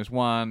Morgan has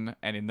won,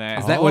 and in that,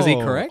 Is that- was he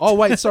correct? Oh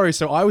wait, sorry.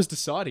 So I was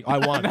deciding. I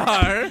won.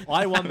 No.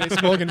 I won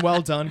this. Morgan,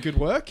 well done. Good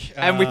work.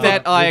 And with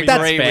that, I we'll be- That's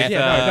agree fair. with.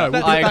 Yeah,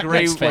 no, I that- agree.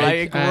 that's fair. I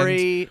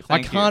agree. I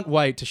Thank you. can't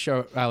wait to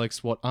show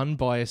Alex what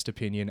unbiased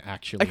opinion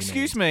actually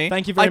Excuse means. me,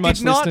 Thank you I very did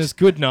much, not- listeners.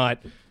 Good night.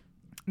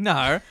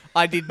 No,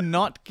 I did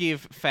not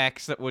give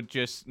facts that would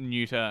just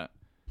neuter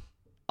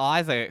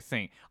either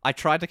thing. I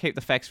tried to keep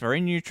the facts very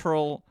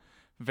neutral.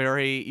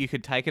 You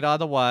could take it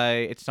either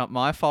way. It's not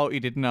my fault you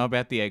didn't know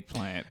about the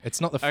eggplant.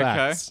 It's not the Okay.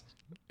 facts.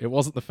 It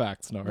wasn't the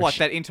facts, Norris. What,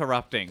 that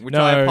interrupting, which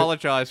No. I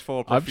apologise for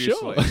I'm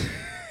profusely. sure.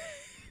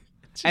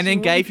 And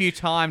then gave you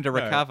time to No,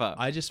 recover.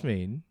 I just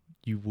mean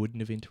you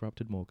wouldn't have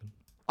interrupted Morgan.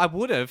 I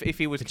would have if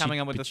he was But coming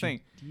you- on with the but you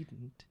thing.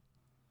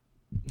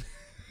 Didn't.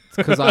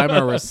 Because I'm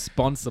a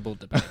responsible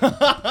debater.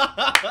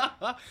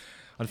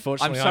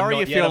 Unfortunately, I'm sorry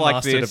not you yet feel a like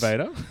master this.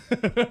 debater.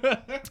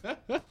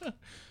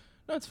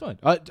 No, it's fine.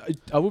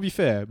 I will be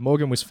fair.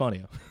 Morgan was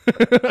funnier.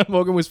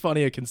 Morgan was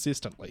funnier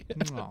consistently.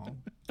 Aw,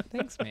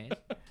 thanks, man.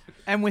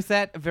 And with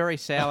that very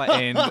sour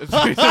end to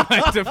the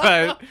main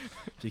debate,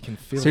 You can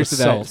feel Seriously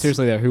the though, salt.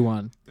 seriously though, who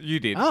won? you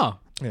did. Oh,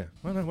 Yeah.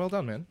 Well, no, well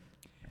done, man.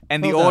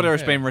 And the well done, order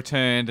has yeah. been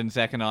returned, and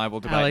Zach and I will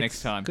debate Alex,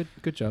 next time.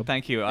 Good job.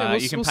 Thank you. Yeah,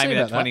 You can we'll pay see me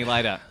that about that. 20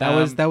 later.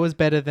 That was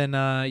better than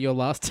your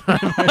last time.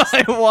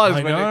 it was,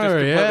 I but it just know,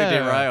 completely yeah.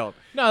 derailed.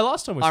 No,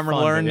 last time was I'm fun. but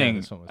yeah, learning.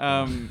 this one was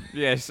fun.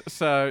 Yes,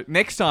 so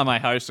next time I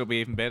host will be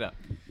even better.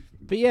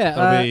 But yeah,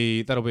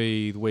 That'll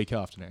be the week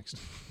after next.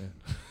 Yeah.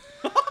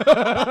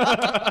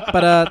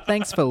 but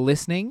thanks for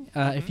listening.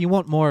 If you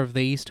want more of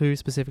these two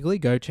specifically,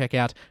 go check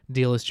out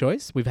Dealer's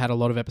Choice. We've had a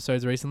lot of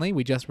episodes recently.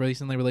 We just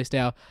recently released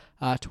our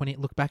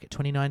look back at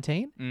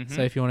 2019. Mhm.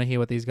 So if you want to hear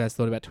what these guys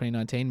thought about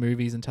 2019,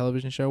 movies and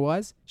television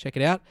show-wise, check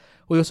it out.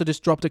 We also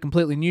just dropped a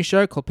completely new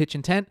show called Pitch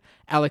Intent.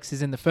 Alex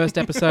is in the first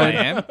episode,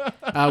 I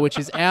am. which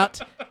is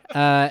out,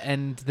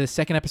 and the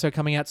second episode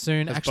coming out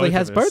soon Has actually both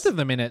has of us. both of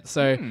them in it.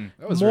 So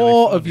That was more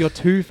really fun. of your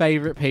two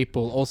favorite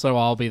people. Also,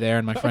 I'll be there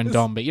and my friend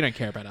Dom, but you don't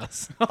care about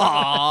us.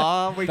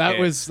 Aw, we That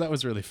care.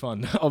 was really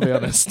fun. I'll be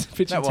honest.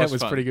 Pitch That Intent was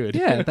was fun. pretty good.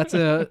 Yeah, that's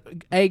a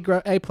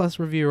plus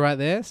review right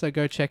there. So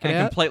go check it and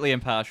out. completely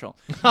impartial.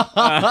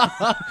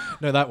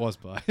 No, that was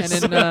biased. And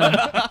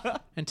then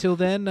until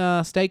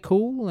then, stay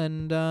cool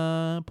and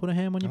put a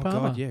ham on your Oh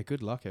parma. God, yeah.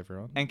 Good luck,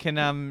 everyone. And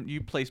can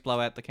you please blow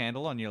out the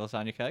candle on your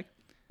lasagna cake?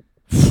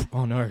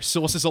 Oh no,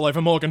 sauces all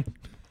over Morgan.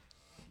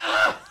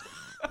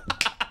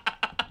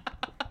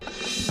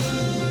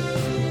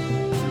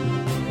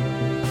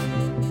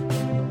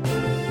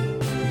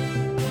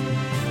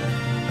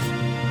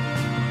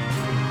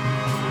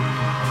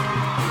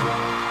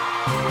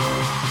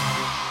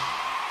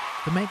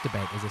 The Make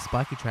Debate is a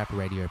Spiky Trap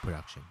radio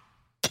production.